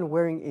means one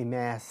wearing a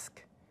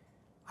mask.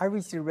 I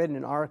recently read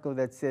an article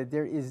that said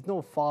there is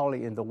no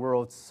folly in the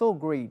world so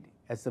great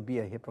as to be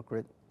a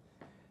hypocrite.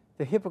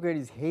 The hypocrite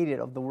is hated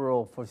of the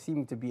world for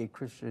seeming to be a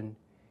Christian.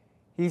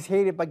 He's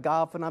hated by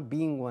God for not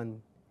being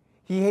one.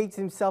 He hates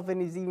himself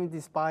and is even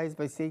despised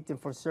by Satan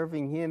for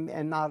serving him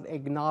and not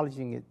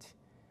acknowledging it.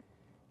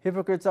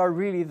 Hypocrites are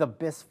really the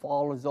best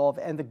followers of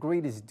and the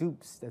greatest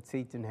dupes that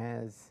Satan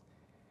has.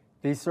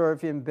 They serve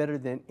him better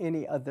than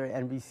any other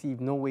and receive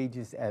no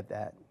wages at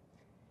that.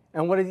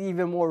 And what is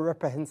even more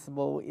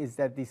reprehensible is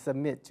that they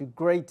submit to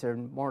greater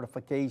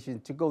mortification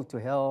to go to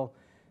hell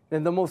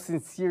than the most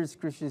sincere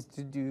Christians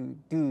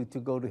do to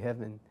go to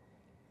heaven.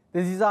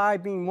 The desire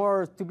being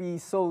more to be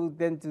so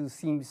than to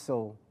seem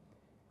so.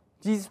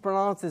 Jesus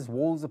pronounces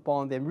woes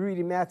upon them. We read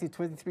in Matthew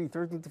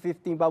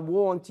 23:13-15, "But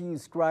woe unto you,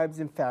 scribes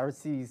and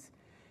Pharisees,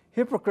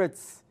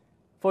 hypocrites,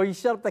 for ye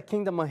shut up the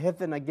kingdom of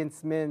heaven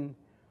against men.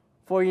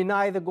 For ye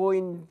neither go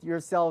in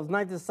yourselves,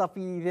 neither suffer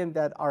ye them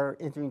that are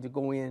entering to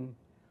go in.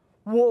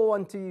 Woe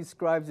unto you,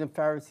 scribes and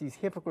Pharisees,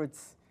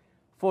 hypocrites,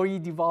 for ye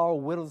devour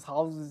widows'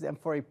 houses, and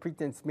for a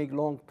pretense make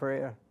long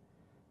prayer.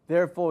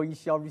 Therefore ye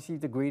shall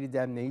receive the greater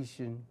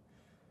damnation.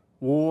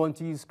 Woe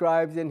unto you,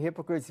 scribes and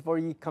hypocrites, for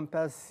ye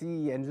compass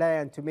sea and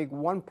land to make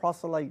one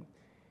proselyte,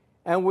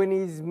 and when he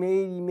is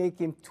made, ye make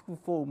him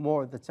twofold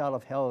more the child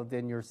of hell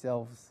than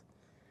yourselves.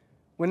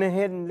 When a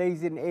hen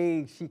lays an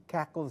egg, she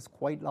cackles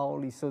quite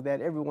loudly so that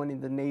everyone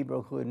in the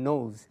neighborhood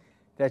knows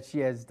that she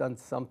has done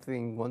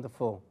something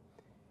wonderful.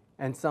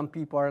 And some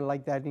people are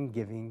like that in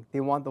giving.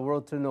 They want the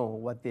world to know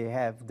what they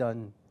have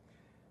done.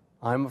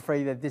 I'm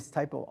afraid that this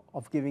type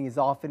of giving is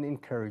often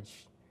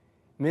encouraged.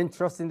 Men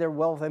trust in their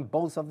wealth and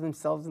boast of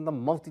themselves in the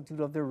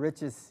multitude of their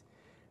riches.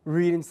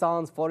 Read in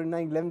Psalms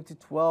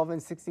 49:11-12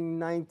 and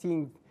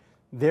 16:19.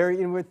 Their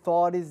inward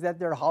thought is that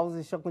their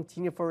houses shall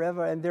continue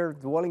forever, and their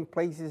dwelling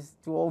places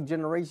to all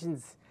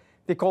generations.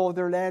 They call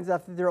their lands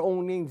after their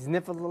own names.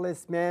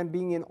 Nevertheless, man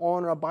being in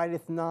honor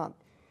abideth not.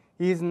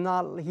 He is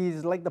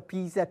like the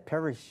peas that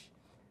perish.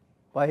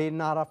 But he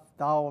not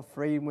thou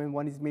afraid when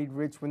one is made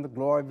rich, when the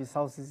glory of his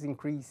house is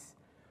increased.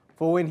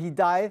 For when he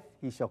dieth,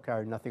 he shall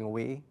carry nothing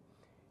away.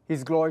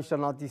 His glory shall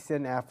not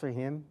descend after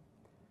him.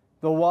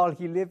 Though while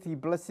he lived, he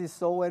blessed his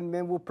soul, and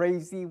men will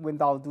praise thee when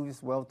thou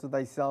doest well to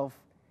thyself.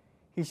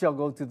 He shall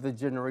go to the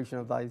generation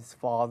of thy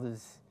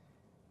fathers.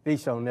 They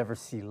shall never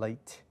see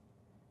light.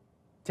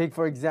 Take,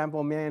 for example,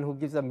 a man who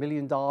gives $1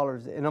 million,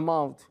 an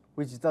amount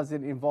which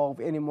doesn't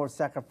involve any more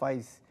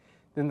sacrifice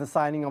than the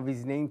signing of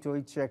his name to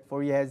a check,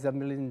 for he has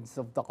millions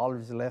of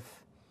dollars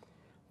left.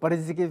 But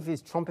as he gives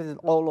his trumpeted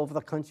all over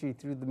the country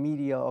through the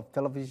media of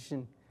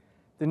television,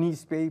 the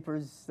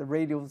newspapers, the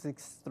radios,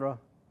 etc.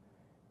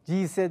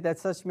 Jesus said that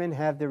such men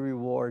have their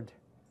reward.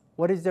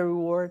 What is their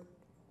reward?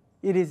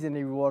 It isn't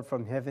a reward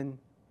from heaven.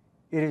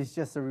 It is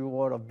just a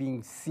reward of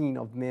being seen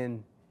of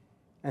men,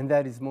 and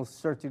that is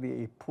most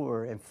certainly a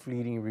poor and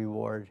fleeting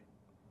reward.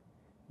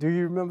 Do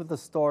you remember the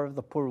story of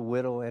the poor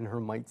widow and her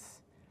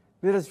mites?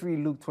 Let us read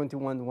Luke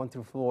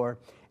 21:1-4.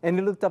 And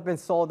he looked up and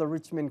saw the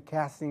rich men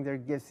casting their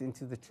gifts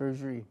into the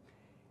treasury.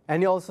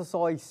 And he also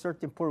saw a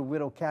certain poor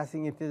widow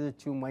casting into the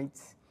 2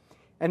 mites.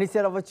 And he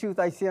said, Of a truth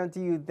I say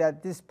unto you,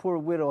 that this poor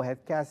widow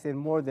hath cast in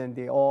more than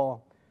they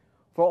all.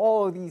 For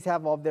all of these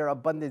have of their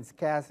abundance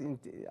cast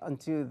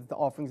unto the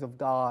offerings of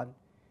God.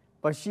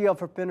 But she of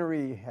her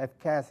penury hath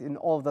cast in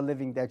all the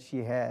living that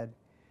she had.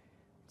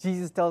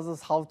 Jesus tells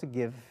us how to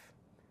give.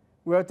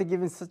 We are to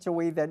give in such a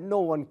way that no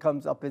one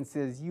comes up and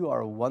says, You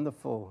are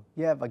wonderful.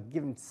 You have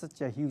given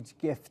such a huge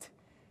gift.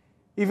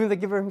 Even the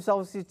giver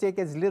himself should take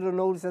as little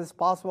notice as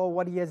possible of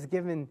what he has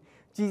given.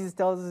 Jesus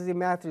tells us in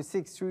Matthew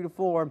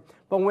 6:3-4,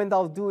 But when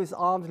thou doest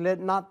alms, let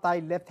not thy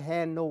left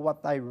hand know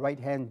what thy right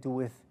hand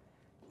doeth,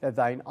 that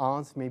thine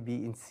alms may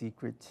be in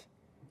secret.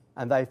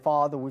 And thy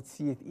Father which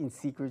seeth in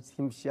secret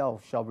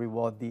himself shall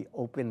reward thee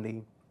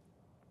openly.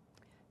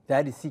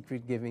 That is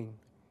secret giving.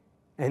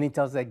 And he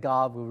tells that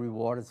God will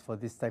reward us for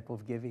this type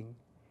of giving.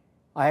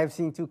 I have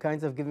seen two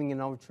kinds of giving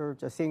in our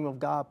church. A saint of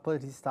God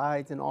put his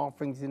tithes and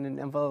offerings in an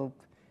envelope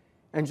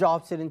and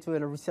drops it into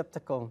a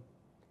receptacle.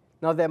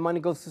 Now that money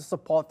goes to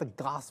support the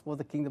gospel of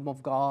the kingdom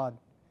of God.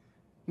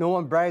 No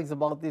one brags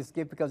about this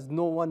gift because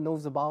no one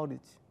knows about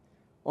it.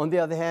 On the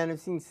other hand, I've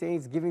seen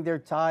saints giving their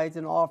tithes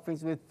and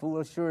offerings with full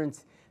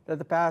assurance that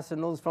the pastor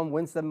knows from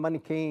whence the money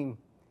came.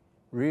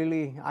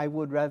 Really, I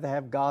would rather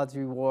have God's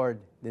reward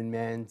than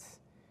man's.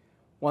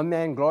 One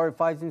man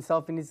glorifies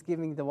himself in his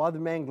giving, the other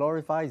man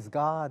glorifies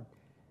God.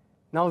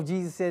 Now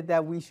Jesus said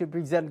that we should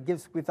present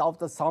gifts without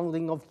the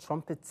sounding of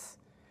trumpets.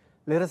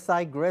 Let us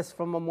digress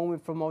from a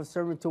moment from our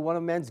sermon to one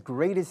of man's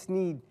greatest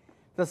need,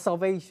 the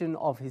salvation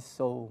of his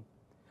soul.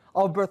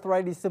 Our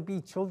birthright is to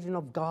be children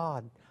of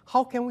God.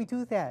 How can we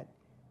do that?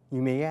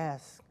 You may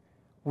ask.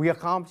 We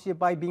accomplish it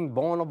by being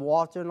born of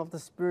water and of the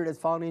Spirit, as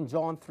found in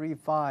John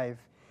 3:5.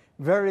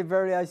 Verily,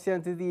 verily, I say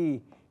unto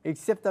thee,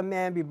 except a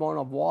man be born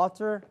of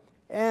water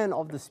and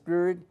of the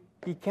Spirit,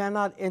 he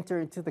cannot enter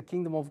into the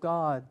kingdom of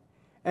God.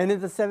 And in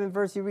the 7th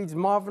verse he reads,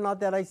 marvel not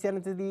that I said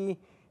unto thee,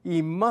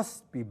 ye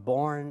must be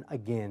born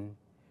again.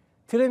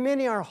 Today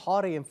many are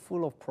haughty and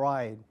full of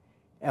pride,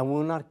 and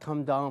will not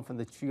come down from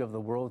the tree of the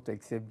world to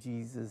accept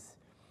Jesus.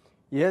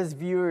 Yes,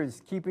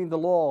 viewers, keeping the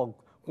law,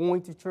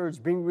 going to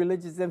church, being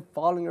religious, and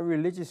following a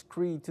religious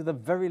creed to the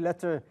very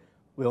letter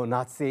will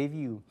not save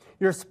you.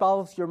 Your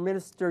spouse, your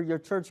minister, your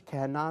church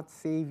cannot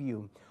save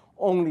you.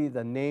 Only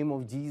the name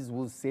of Jesus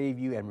will save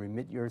you and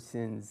remit your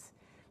sins.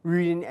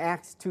 Read in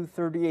Acts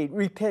 2:38,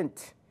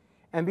 repent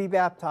and be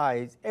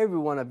baptized, every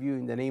one of you,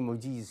 in the name of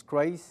Jesus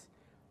Christ,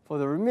 for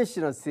the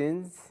remission of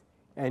sins,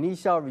 and ye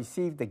shall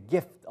receive the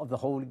gift of the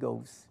Holy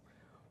Ghost.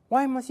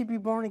 Why must you be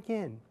born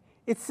again?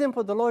 It's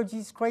simple. The Lord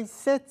Jesus Christ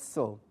said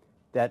so.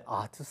 That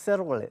ought to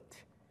settle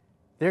it.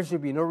 There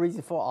should be no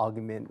reason for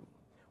argument.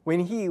 When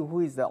he, who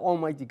is the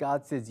Almighty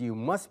God, says you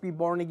must be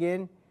born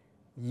again,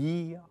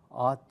 ye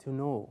ought to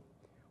know.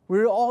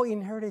 We all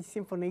inherit a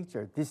sinful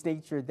nature. This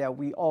nature that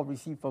we all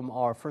received from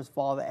our first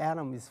father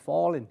Adam is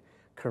fallen,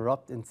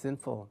 corrupt, and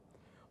sinful.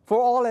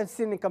 For all have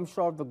sinned and come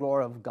short of the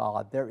glory of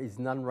God. There is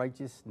none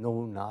righteous,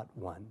 no, not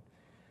one.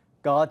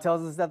 God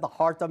tells us that the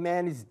heart of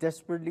man is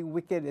desperately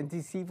wicked and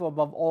deceitful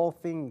above all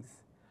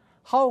things.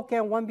 How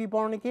can one be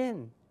born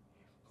again?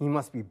 He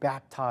must be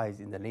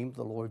baptized in the name of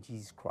the Lord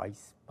Jesus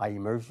Christ by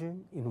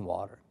immersion in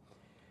water.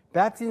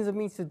 Baptism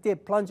means to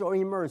dip, plunge, or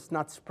immerse,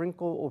 not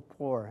sprinkle or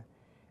pour.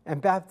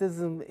 And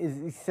baptism is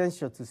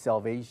essential to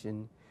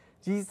salvation.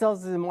 Jesus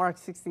tells us in Mark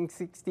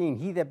 16:16,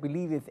 he that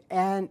believeth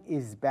and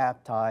is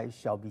baptized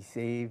shall be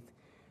saved,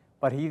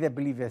 but he that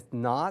believeth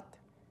not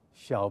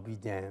shall be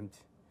damned.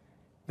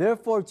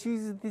 Therefore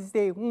choose this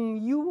day whom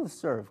you will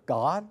serve,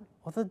 God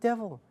or the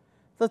devil.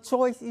 The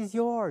choice is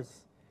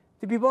yours.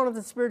 To be born of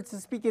the Spirit, to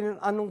speak in an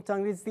unknown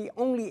tongue, is the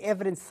only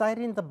evidence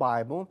cited in the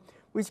Bible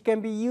which can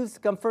be used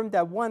to confirm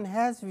that one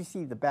has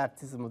received the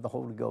baptism of the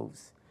Holy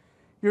Ghost.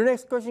 Your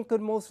next question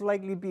could most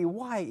likely be,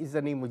 why is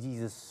the name of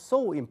Jesus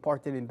so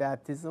important in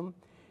baptism?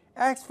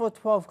 Acts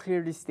 4:12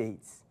 clearly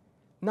states,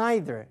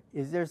 neither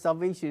is there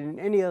salvation in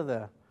any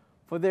other,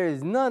 for there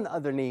is none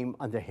other name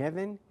under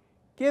heaven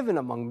given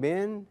among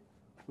men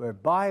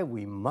whereby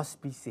we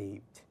must be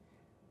saved.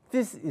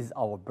 This is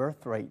our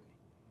birthright.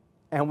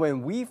 And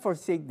when we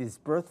forsake this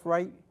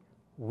birthright,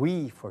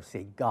 we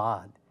forsake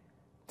God.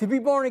 To be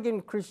born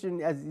again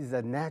Christian is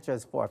as natural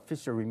as for a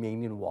fish to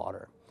remain in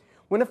water.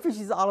 When a fish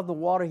is out of the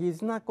water, he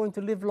is not going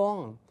to live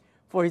long,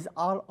 for he's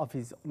out of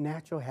his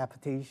natural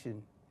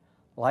habitation.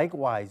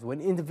 Likewise,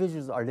 when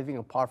individuals are living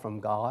apart from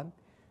God,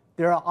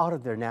 they are out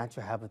of their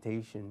natural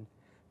habitation.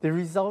 The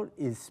result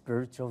is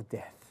spiritual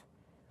death.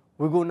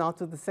 We go now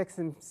to the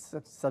second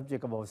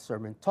subject of our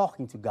sermon,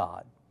 talking to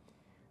God.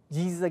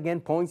 Jesus again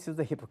points to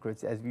the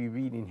hypocrites as we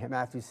read in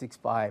Matthew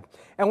 6:5.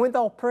 And when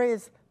thou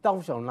prayest,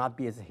 thou shalt not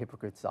be as the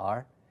hypocrites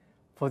are,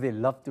 for they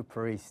love to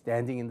pray,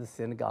 standing in the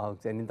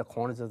synagogues and in the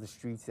corners of the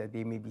streets, that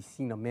they may be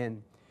seen of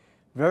men.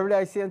 Verily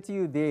I say unto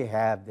you, they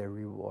have their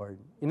reward.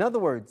 In other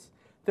words,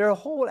 their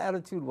whole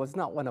attitude was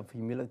not one of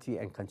humility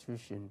and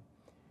contrition.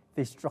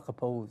 They struck a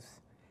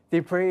pose.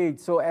 They prayed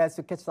so as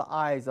to catch the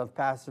eyes of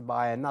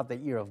passerby and not the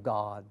ear of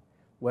God.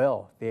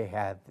 Well, they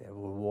had their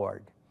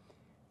reward.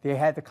 They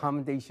had the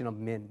commendation of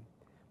men.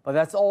 But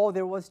that's all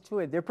there was to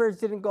it. Their prayers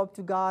didn't go up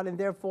to God, and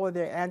therefore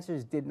their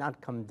answers did not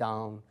come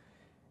down.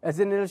 As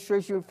an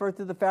illustration, referred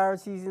to the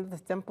Pharisees in the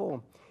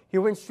temple. He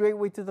went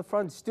straightway to the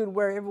front, stood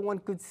where everyone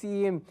could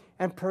see him,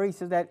 and prayed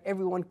so that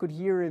everyone could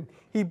hear him.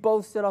 He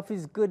boasted of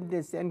his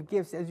goodness and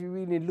gifts, as we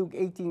read in Luke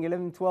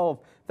 18:11-12.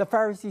 The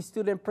Pharisee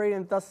stood and prayed,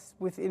 and thus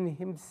within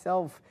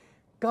himself,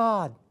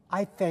 God,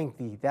 I thank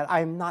thee that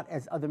I am not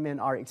as other men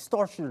are,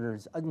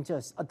 extortioners,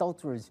 unjust,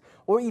 adulterers,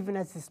 or even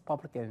as this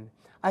publican.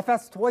 I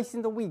fast twice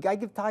in the week. I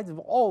give tithes of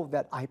all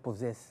that I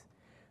possess.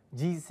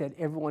 Jesus said,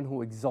 everyone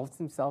who exalts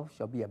himself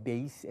shall be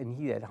abased, and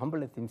he that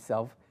humbleth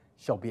himself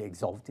shall be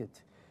exalted.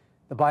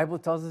 The Bible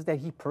tells us that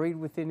he prayed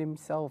within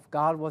himself.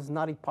 God was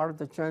not a part of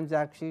the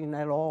transaction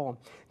at all.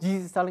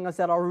 Jesus is telling us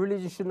that our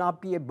religion should not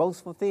be a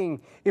boastful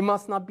thing. It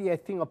must not be a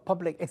thing of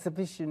public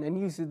exhibition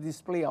and used to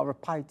display our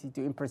piety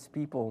to impress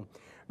people.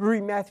 We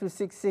read Matthew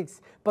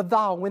 6:6. But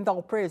thou, when thou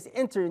prayest,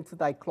 enter into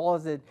thy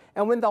closet,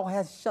 and when thou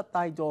hast shut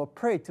thy door,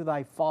 pray to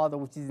thy Father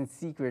which is in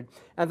secret,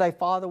 and thy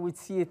Father which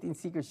seeth in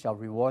secret shall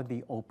reward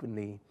thee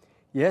openly.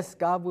 Yes,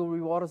 God will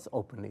reward us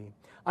openly.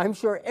 I'm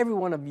sure every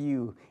one of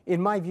you in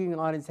my viewing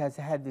audience has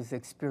had this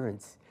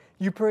experience.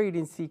 You prayed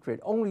in secret.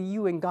 Only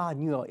you and God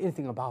knew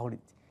anything about it.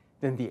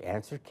 Then the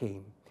answer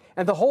came,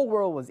 and the whole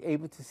world was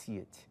able to see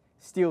it.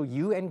 Still,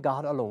 you and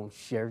God alone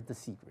shared the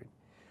secret.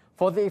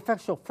 For the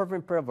effectual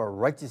fervent prayer of a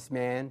righteous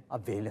man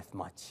availeth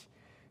much.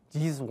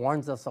 Jesus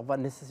warns us of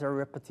unnecessary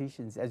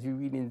repetitions as we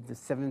read in the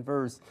 7th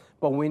verse.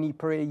 But when ye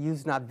pray,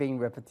 use not vain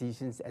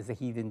repetitions as the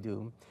heathen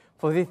do,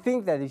 for they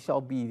think that it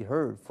shall be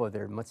heard for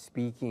their much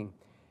speaking.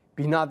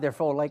 Be not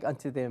therefore like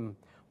unto them,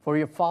 for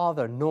your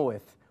Father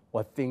knoweth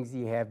what things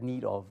ye have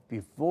need of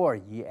before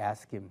ye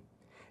ask him.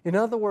 In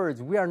other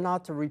words, we are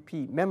not to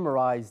repeat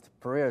memorized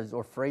prayers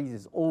or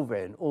phrases over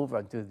and over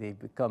until they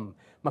become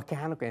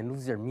mechanical and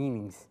lose their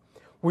meanings.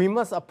 We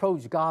must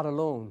approach God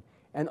alone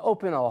and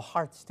open our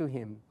hearts to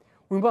him.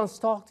 We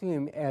must talk to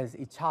him as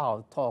a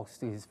child talks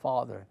to his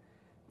father.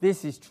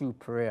 This is true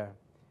prayer.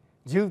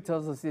 Jude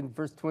tells us in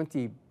verse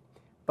 20,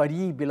 but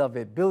ye,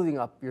 beloved, building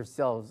up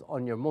yourselves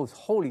on your most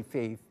holy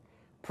faith,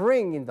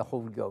 praying in the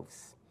Holy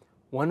Ghost.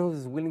 One who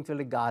is willing to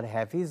let God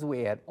have his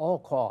way at all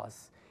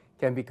costs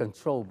can be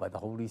controlled by the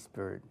Holy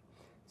Spirit,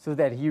 so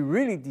that he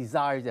really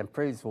desires and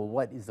prays for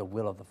what is the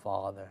will of the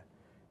Father.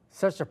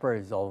 Such a prayer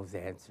is always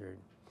answered.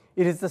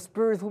 It is the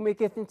Spirit who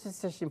maketh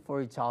intercession for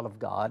a child of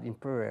God in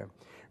prayer.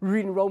 We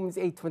read in Romans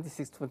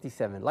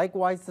 8:26-27.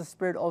 Likewise, the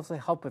Spirit also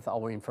helpeth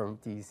our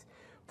infirmities,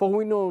 for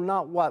we know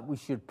not what we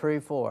should pray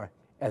for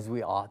as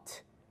we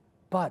ought.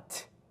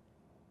 But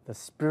the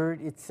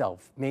Spirit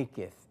itself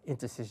maketh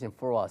intercession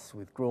for us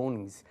with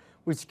groanings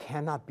which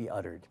cannot be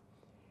uttered.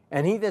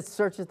 And he that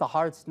searcheth the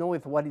hearts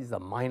knoweth what is the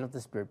mind of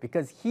the Spirit,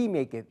 because he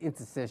maketh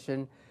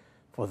intercession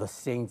for the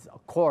saints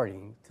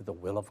according to the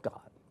will of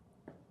God.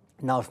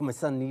 Now, if my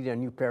son needed a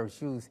new pair of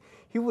shoes,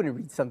 he wouldn't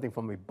read something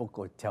from a book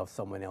or tell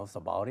someone else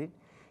about it.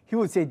 He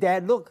would say,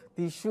 Dad, look,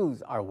 these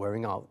shoes are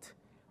wearing out.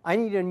 I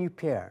need a new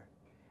pair.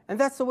 And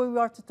that's the way we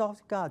are to talk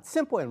to God,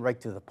 simple and right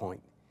to the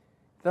point.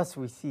 Thus,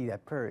 we see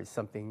that prayer is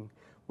something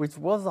which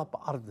wells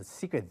up out of the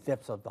secret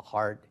depths of the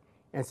heart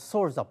and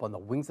soars up on the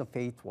wings of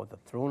faith toward the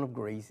throne of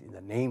grace in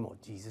the name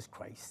of Jesus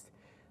Christ.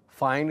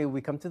 Finally,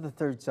 we come to the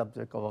third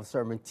subject of our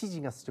sermon,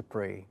 teaching us to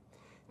pray.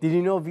 Did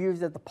you know,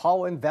 viewers, that the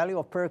power and value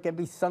of prayer can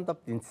be summed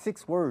up in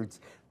 6 words?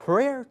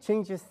 Prayer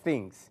changes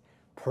things.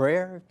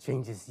 Prayer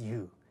changes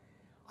you.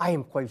 I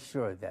am quite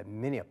sure that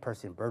many a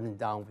person burdened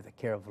down with the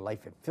care of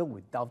life and filled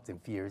with doubts and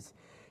fears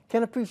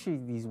can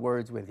appreciate these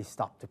words when they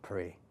stop to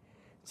pray.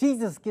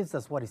 Jesus gives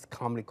us what is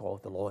commonly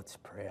called the Lord's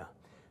Prayer.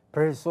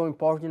 Prayer is so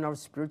important in our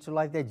spiritual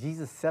life that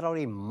Jesus set out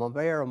a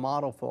prayer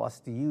model for us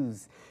to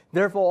use.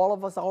 Therefore, all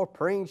of us, our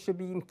praying should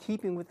be in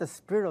keeping with the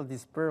spirit of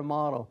this prayer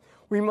model.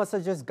 We must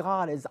address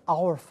God as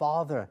our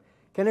Father.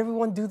 Can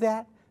everyone do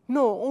that?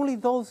 No, only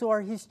those who are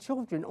his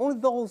children, only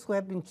those who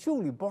have been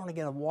truly born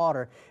again of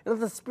water and of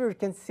the Spirit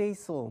can say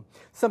so.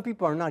 Some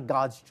people are not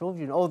God's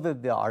children, although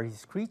they are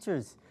his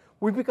creatures.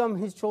 We become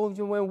his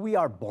children when we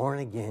are born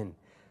again.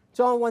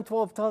 John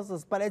 1:12 tells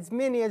us, but as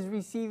many as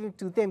received him,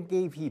 to them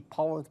gave he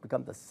power to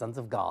become the sons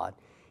of God,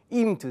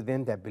 even to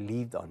them that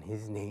believed on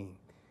his name.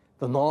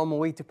 The normal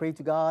way to pray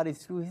to God is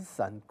through his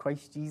Son,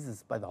 Christ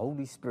Jesus, by the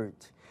Holy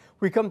Spirit.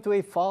 We come to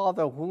a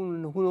Father who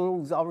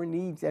knows our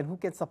needs and who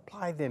can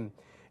supply them.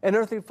 An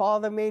earthly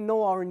father may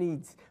know our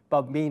needs,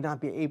 but may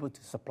not be able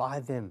to supply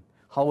them.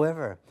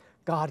 However,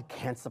 God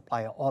can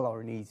supply all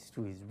our needs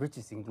through his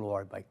riches in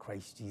glory by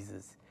Christ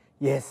Jesus.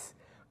 Yes,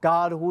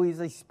 God, who is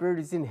a spirit,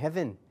 is in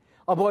heaven.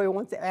 A boy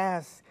once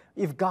asked,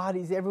 if God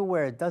is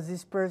everywhere, does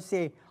this prayer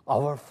say,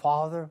 Our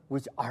Father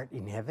which art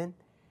in heaven?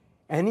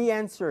 And he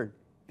answered,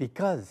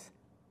 because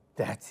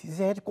that's his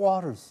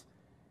headquarters.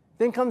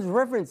 Then comes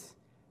reverence.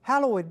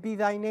 Hallowed be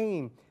thy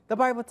name. The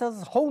Bible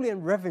tells us holy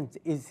and reverent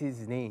is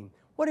his name.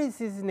 What is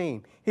his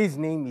name? His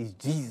name is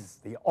Jesus,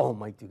 the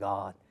Almighty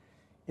God.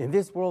 In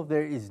this world,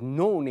 there is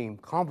no name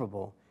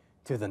comparable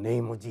to the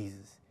name of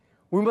Jesus.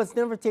 We must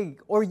never take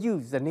or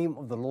use the name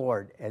of the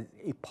Lord as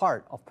a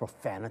part of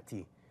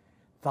profanity.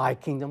 Thy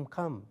kingdom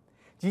come.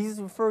 Jesus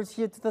refers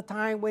here to the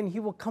time when he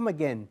will come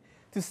again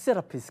to set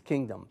up his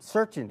kingdom.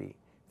 Certainly,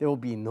 there will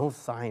be no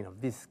sign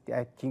of this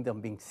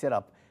kingdom being set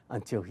up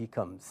until he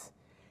comes.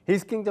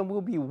 His kingdom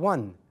will be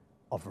one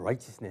of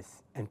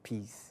righteousness and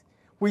peace.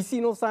 We see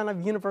no sign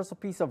of universal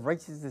peace of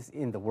righteousness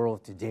in the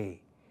world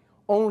today.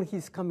 Only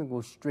his coming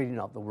will straighten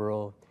out the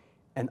world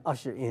and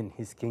usher in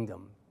his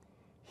kingdom.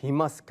 He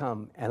must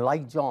come, and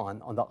like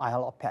John on the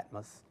Isle of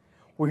Patmos,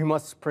 we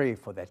must pray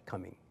for that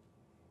coming.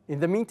 In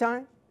the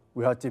meantime,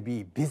 we are to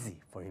be busy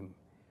for him,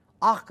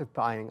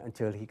 occupying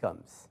until he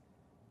comes.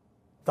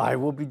 Thy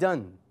will be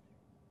done.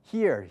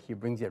 Here, he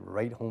brings it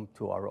right home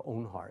to our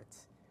own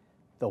hearts.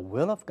 the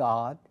will of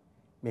God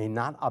may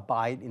not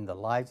abide in the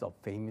lives of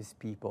famous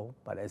people,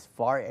 but as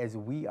far as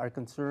we are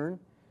concerned,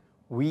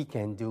 we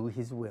can do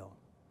His will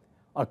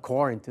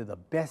according to the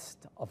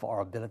best of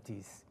our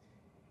abilities.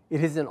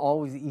 It isn't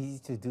always easy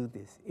to do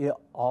this. It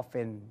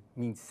often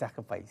means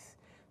sacrifice,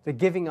 the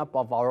giving up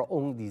of our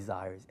own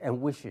desires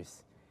and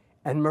wishes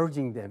and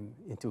merging them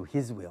into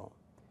His will.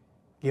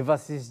 Give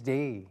us this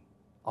day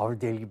our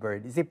daily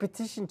bread is a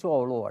petition to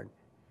our Lord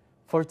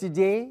for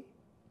today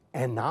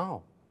and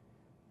now.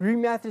 Read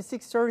Matthew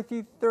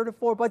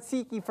 6:33-34, but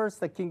seek ye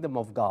first the kingdom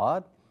of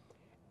God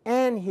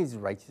and His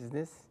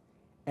righteousness,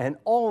 and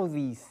all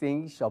these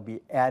things shall be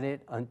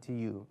added unto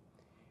you.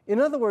 In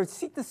other words,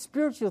 seek the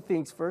spiritual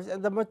things first,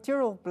 and the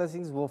material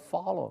blessings will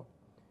follow.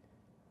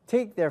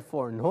 Take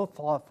therefore no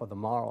thought for the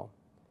morrow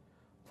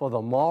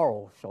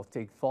shall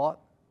take thought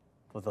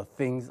for the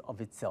things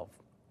of itself.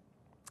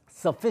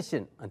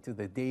 Sufficient unto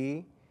the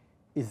day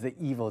is the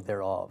evil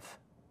thereof.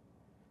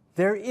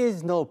 There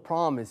is no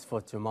promise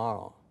for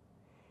tomorrow.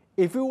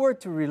 If we were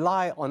to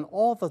rely on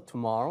all the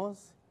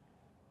tomorrows,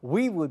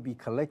 we would be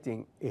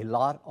collecting a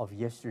lot of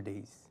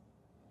yesterdays.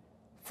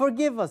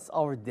 Forgive us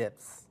our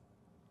debts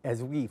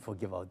as we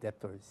forgive our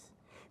debtors.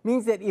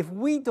 Means that if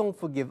we don't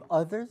forgive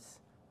others,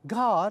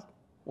 God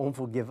won't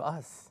forgive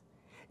us.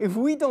 If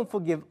we don't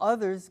forgive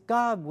others,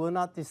 God will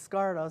not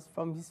discard us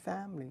from His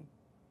family.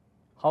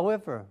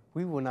 However,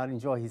 we will not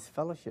enjoy His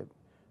fellowship,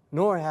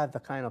 nor have the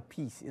kind of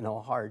peace in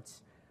our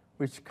hearts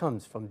which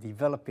comes from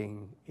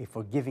developing a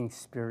forgiving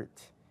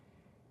spirit.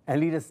 And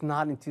lead us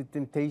not into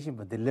temptation,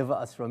 but deliver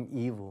us from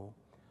evil.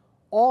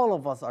 All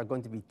of us are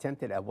going to be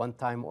tempted at one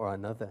time or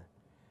another.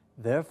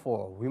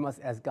 Therefore, we must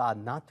ask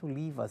God not to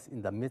leave us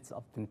in the midst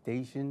of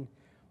temptation,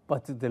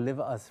 but to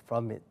deliver us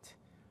from it.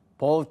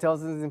 Paul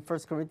tells us in 1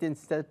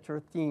 Corinthians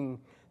 13,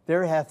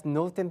 there hath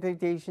no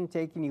temptation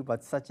taken you,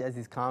 but such as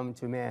is common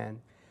to man.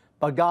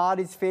 But God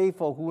is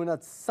faithful, who will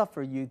not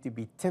suffer you to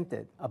be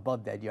tempted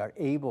above that you are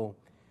able,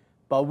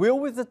 but will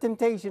with the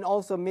temptation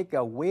also make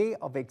a way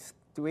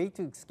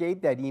to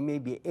escape, that He may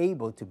be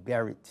able to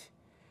bear it.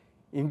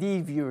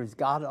 Indeed, viewers,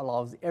 God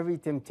allows every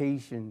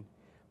temptation,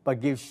 but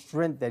gives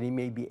strength that He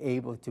may be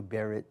able to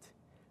bear it.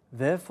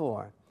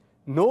 Therefore,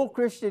 no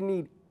Christian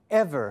need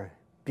ever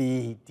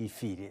be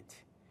defeated.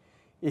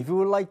 If you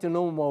would like to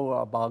know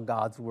more about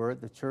God's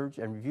Word, the church,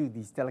 and review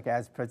these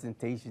telecast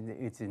presentations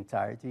in its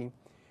entirety,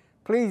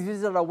 please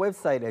visit our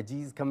website at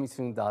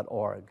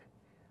jesuscomingsoon.org.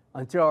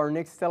 Until our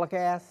next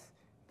telecast,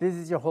 this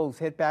is your host,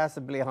 Head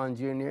Pastor Billy Hahn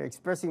Jr.,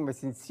 expressing my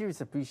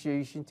sincerest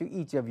appreciation to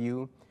each of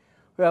you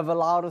who have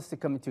allowed us to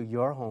come into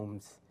your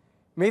homes.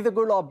 May the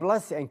good Lord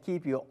bless and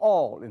keep you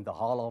all in the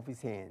hollow of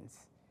His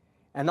hands.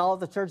 And now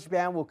the church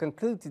band will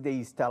conclude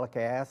today's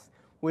telecast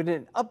with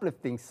an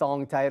uplifting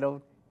song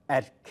titled,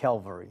 At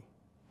Calvary.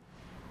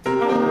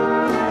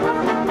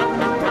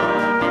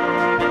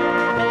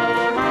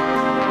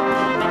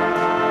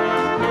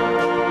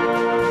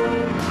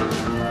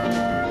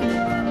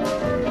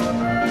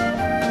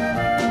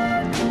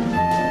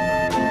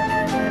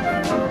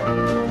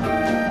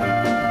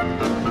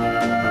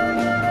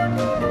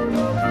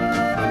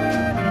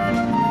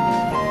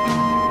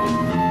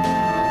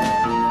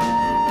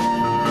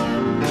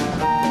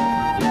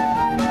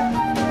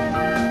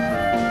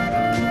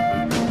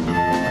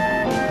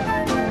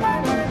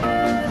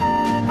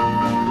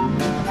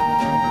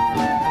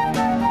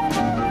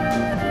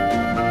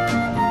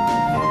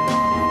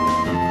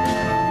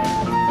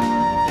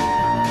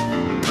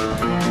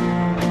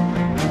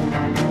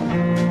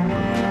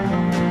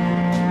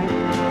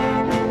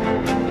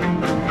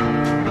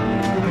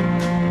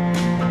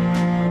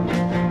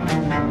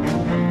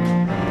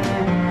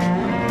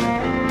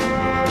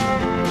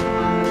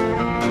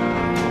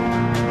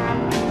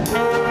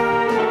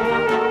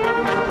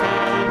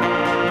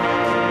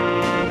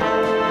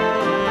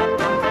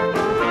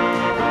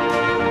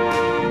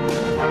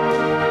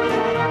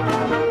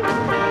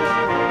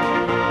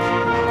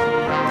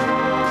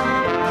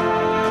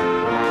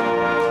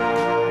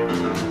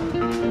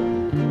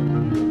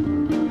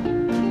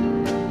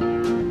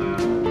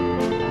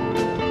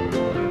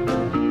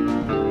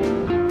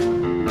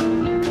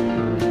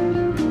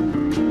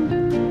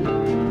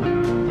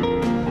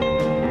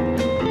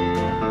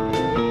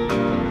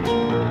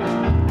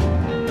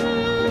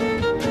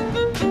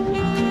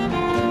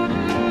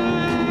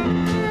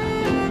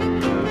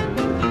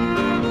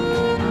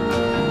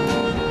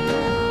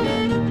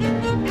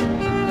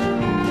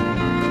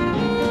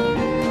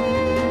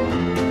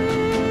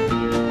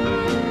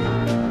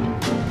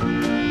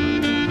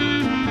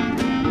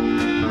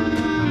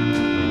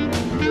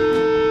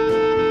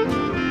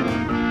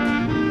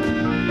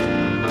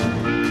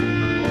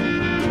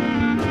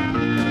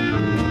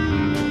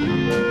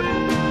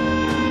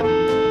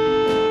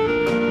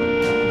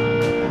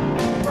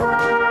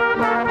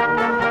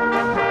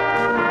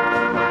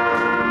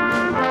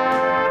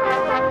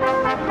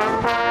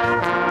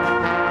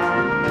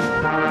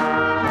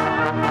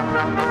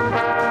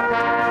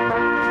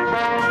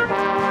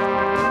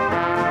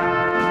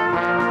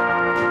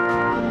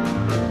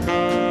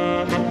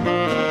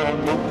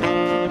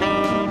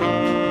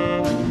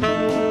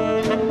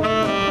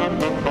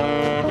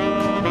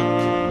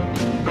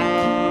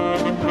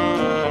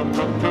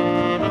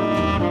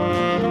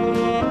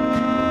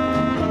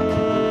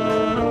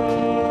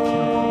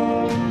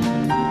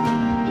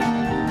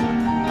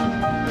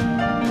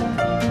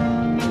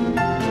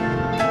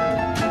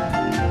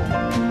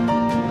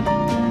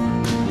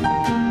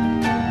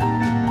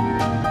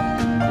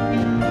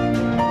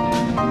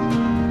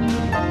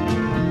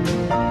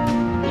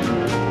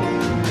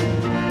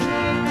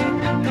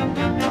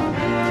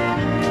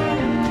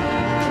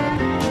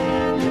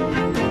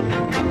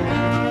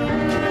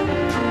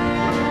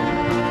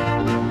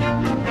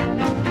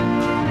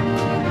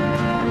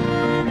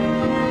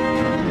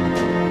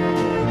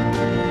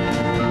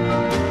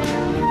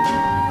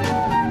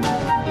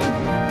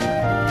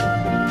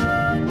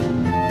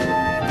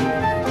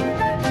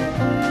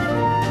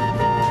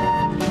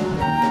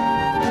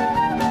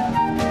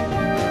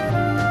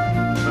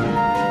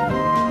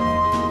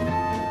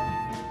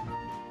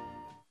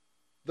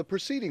 The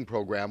preceding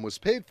program was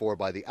paid for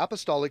by the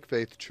Apostolic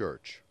Faith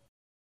Church.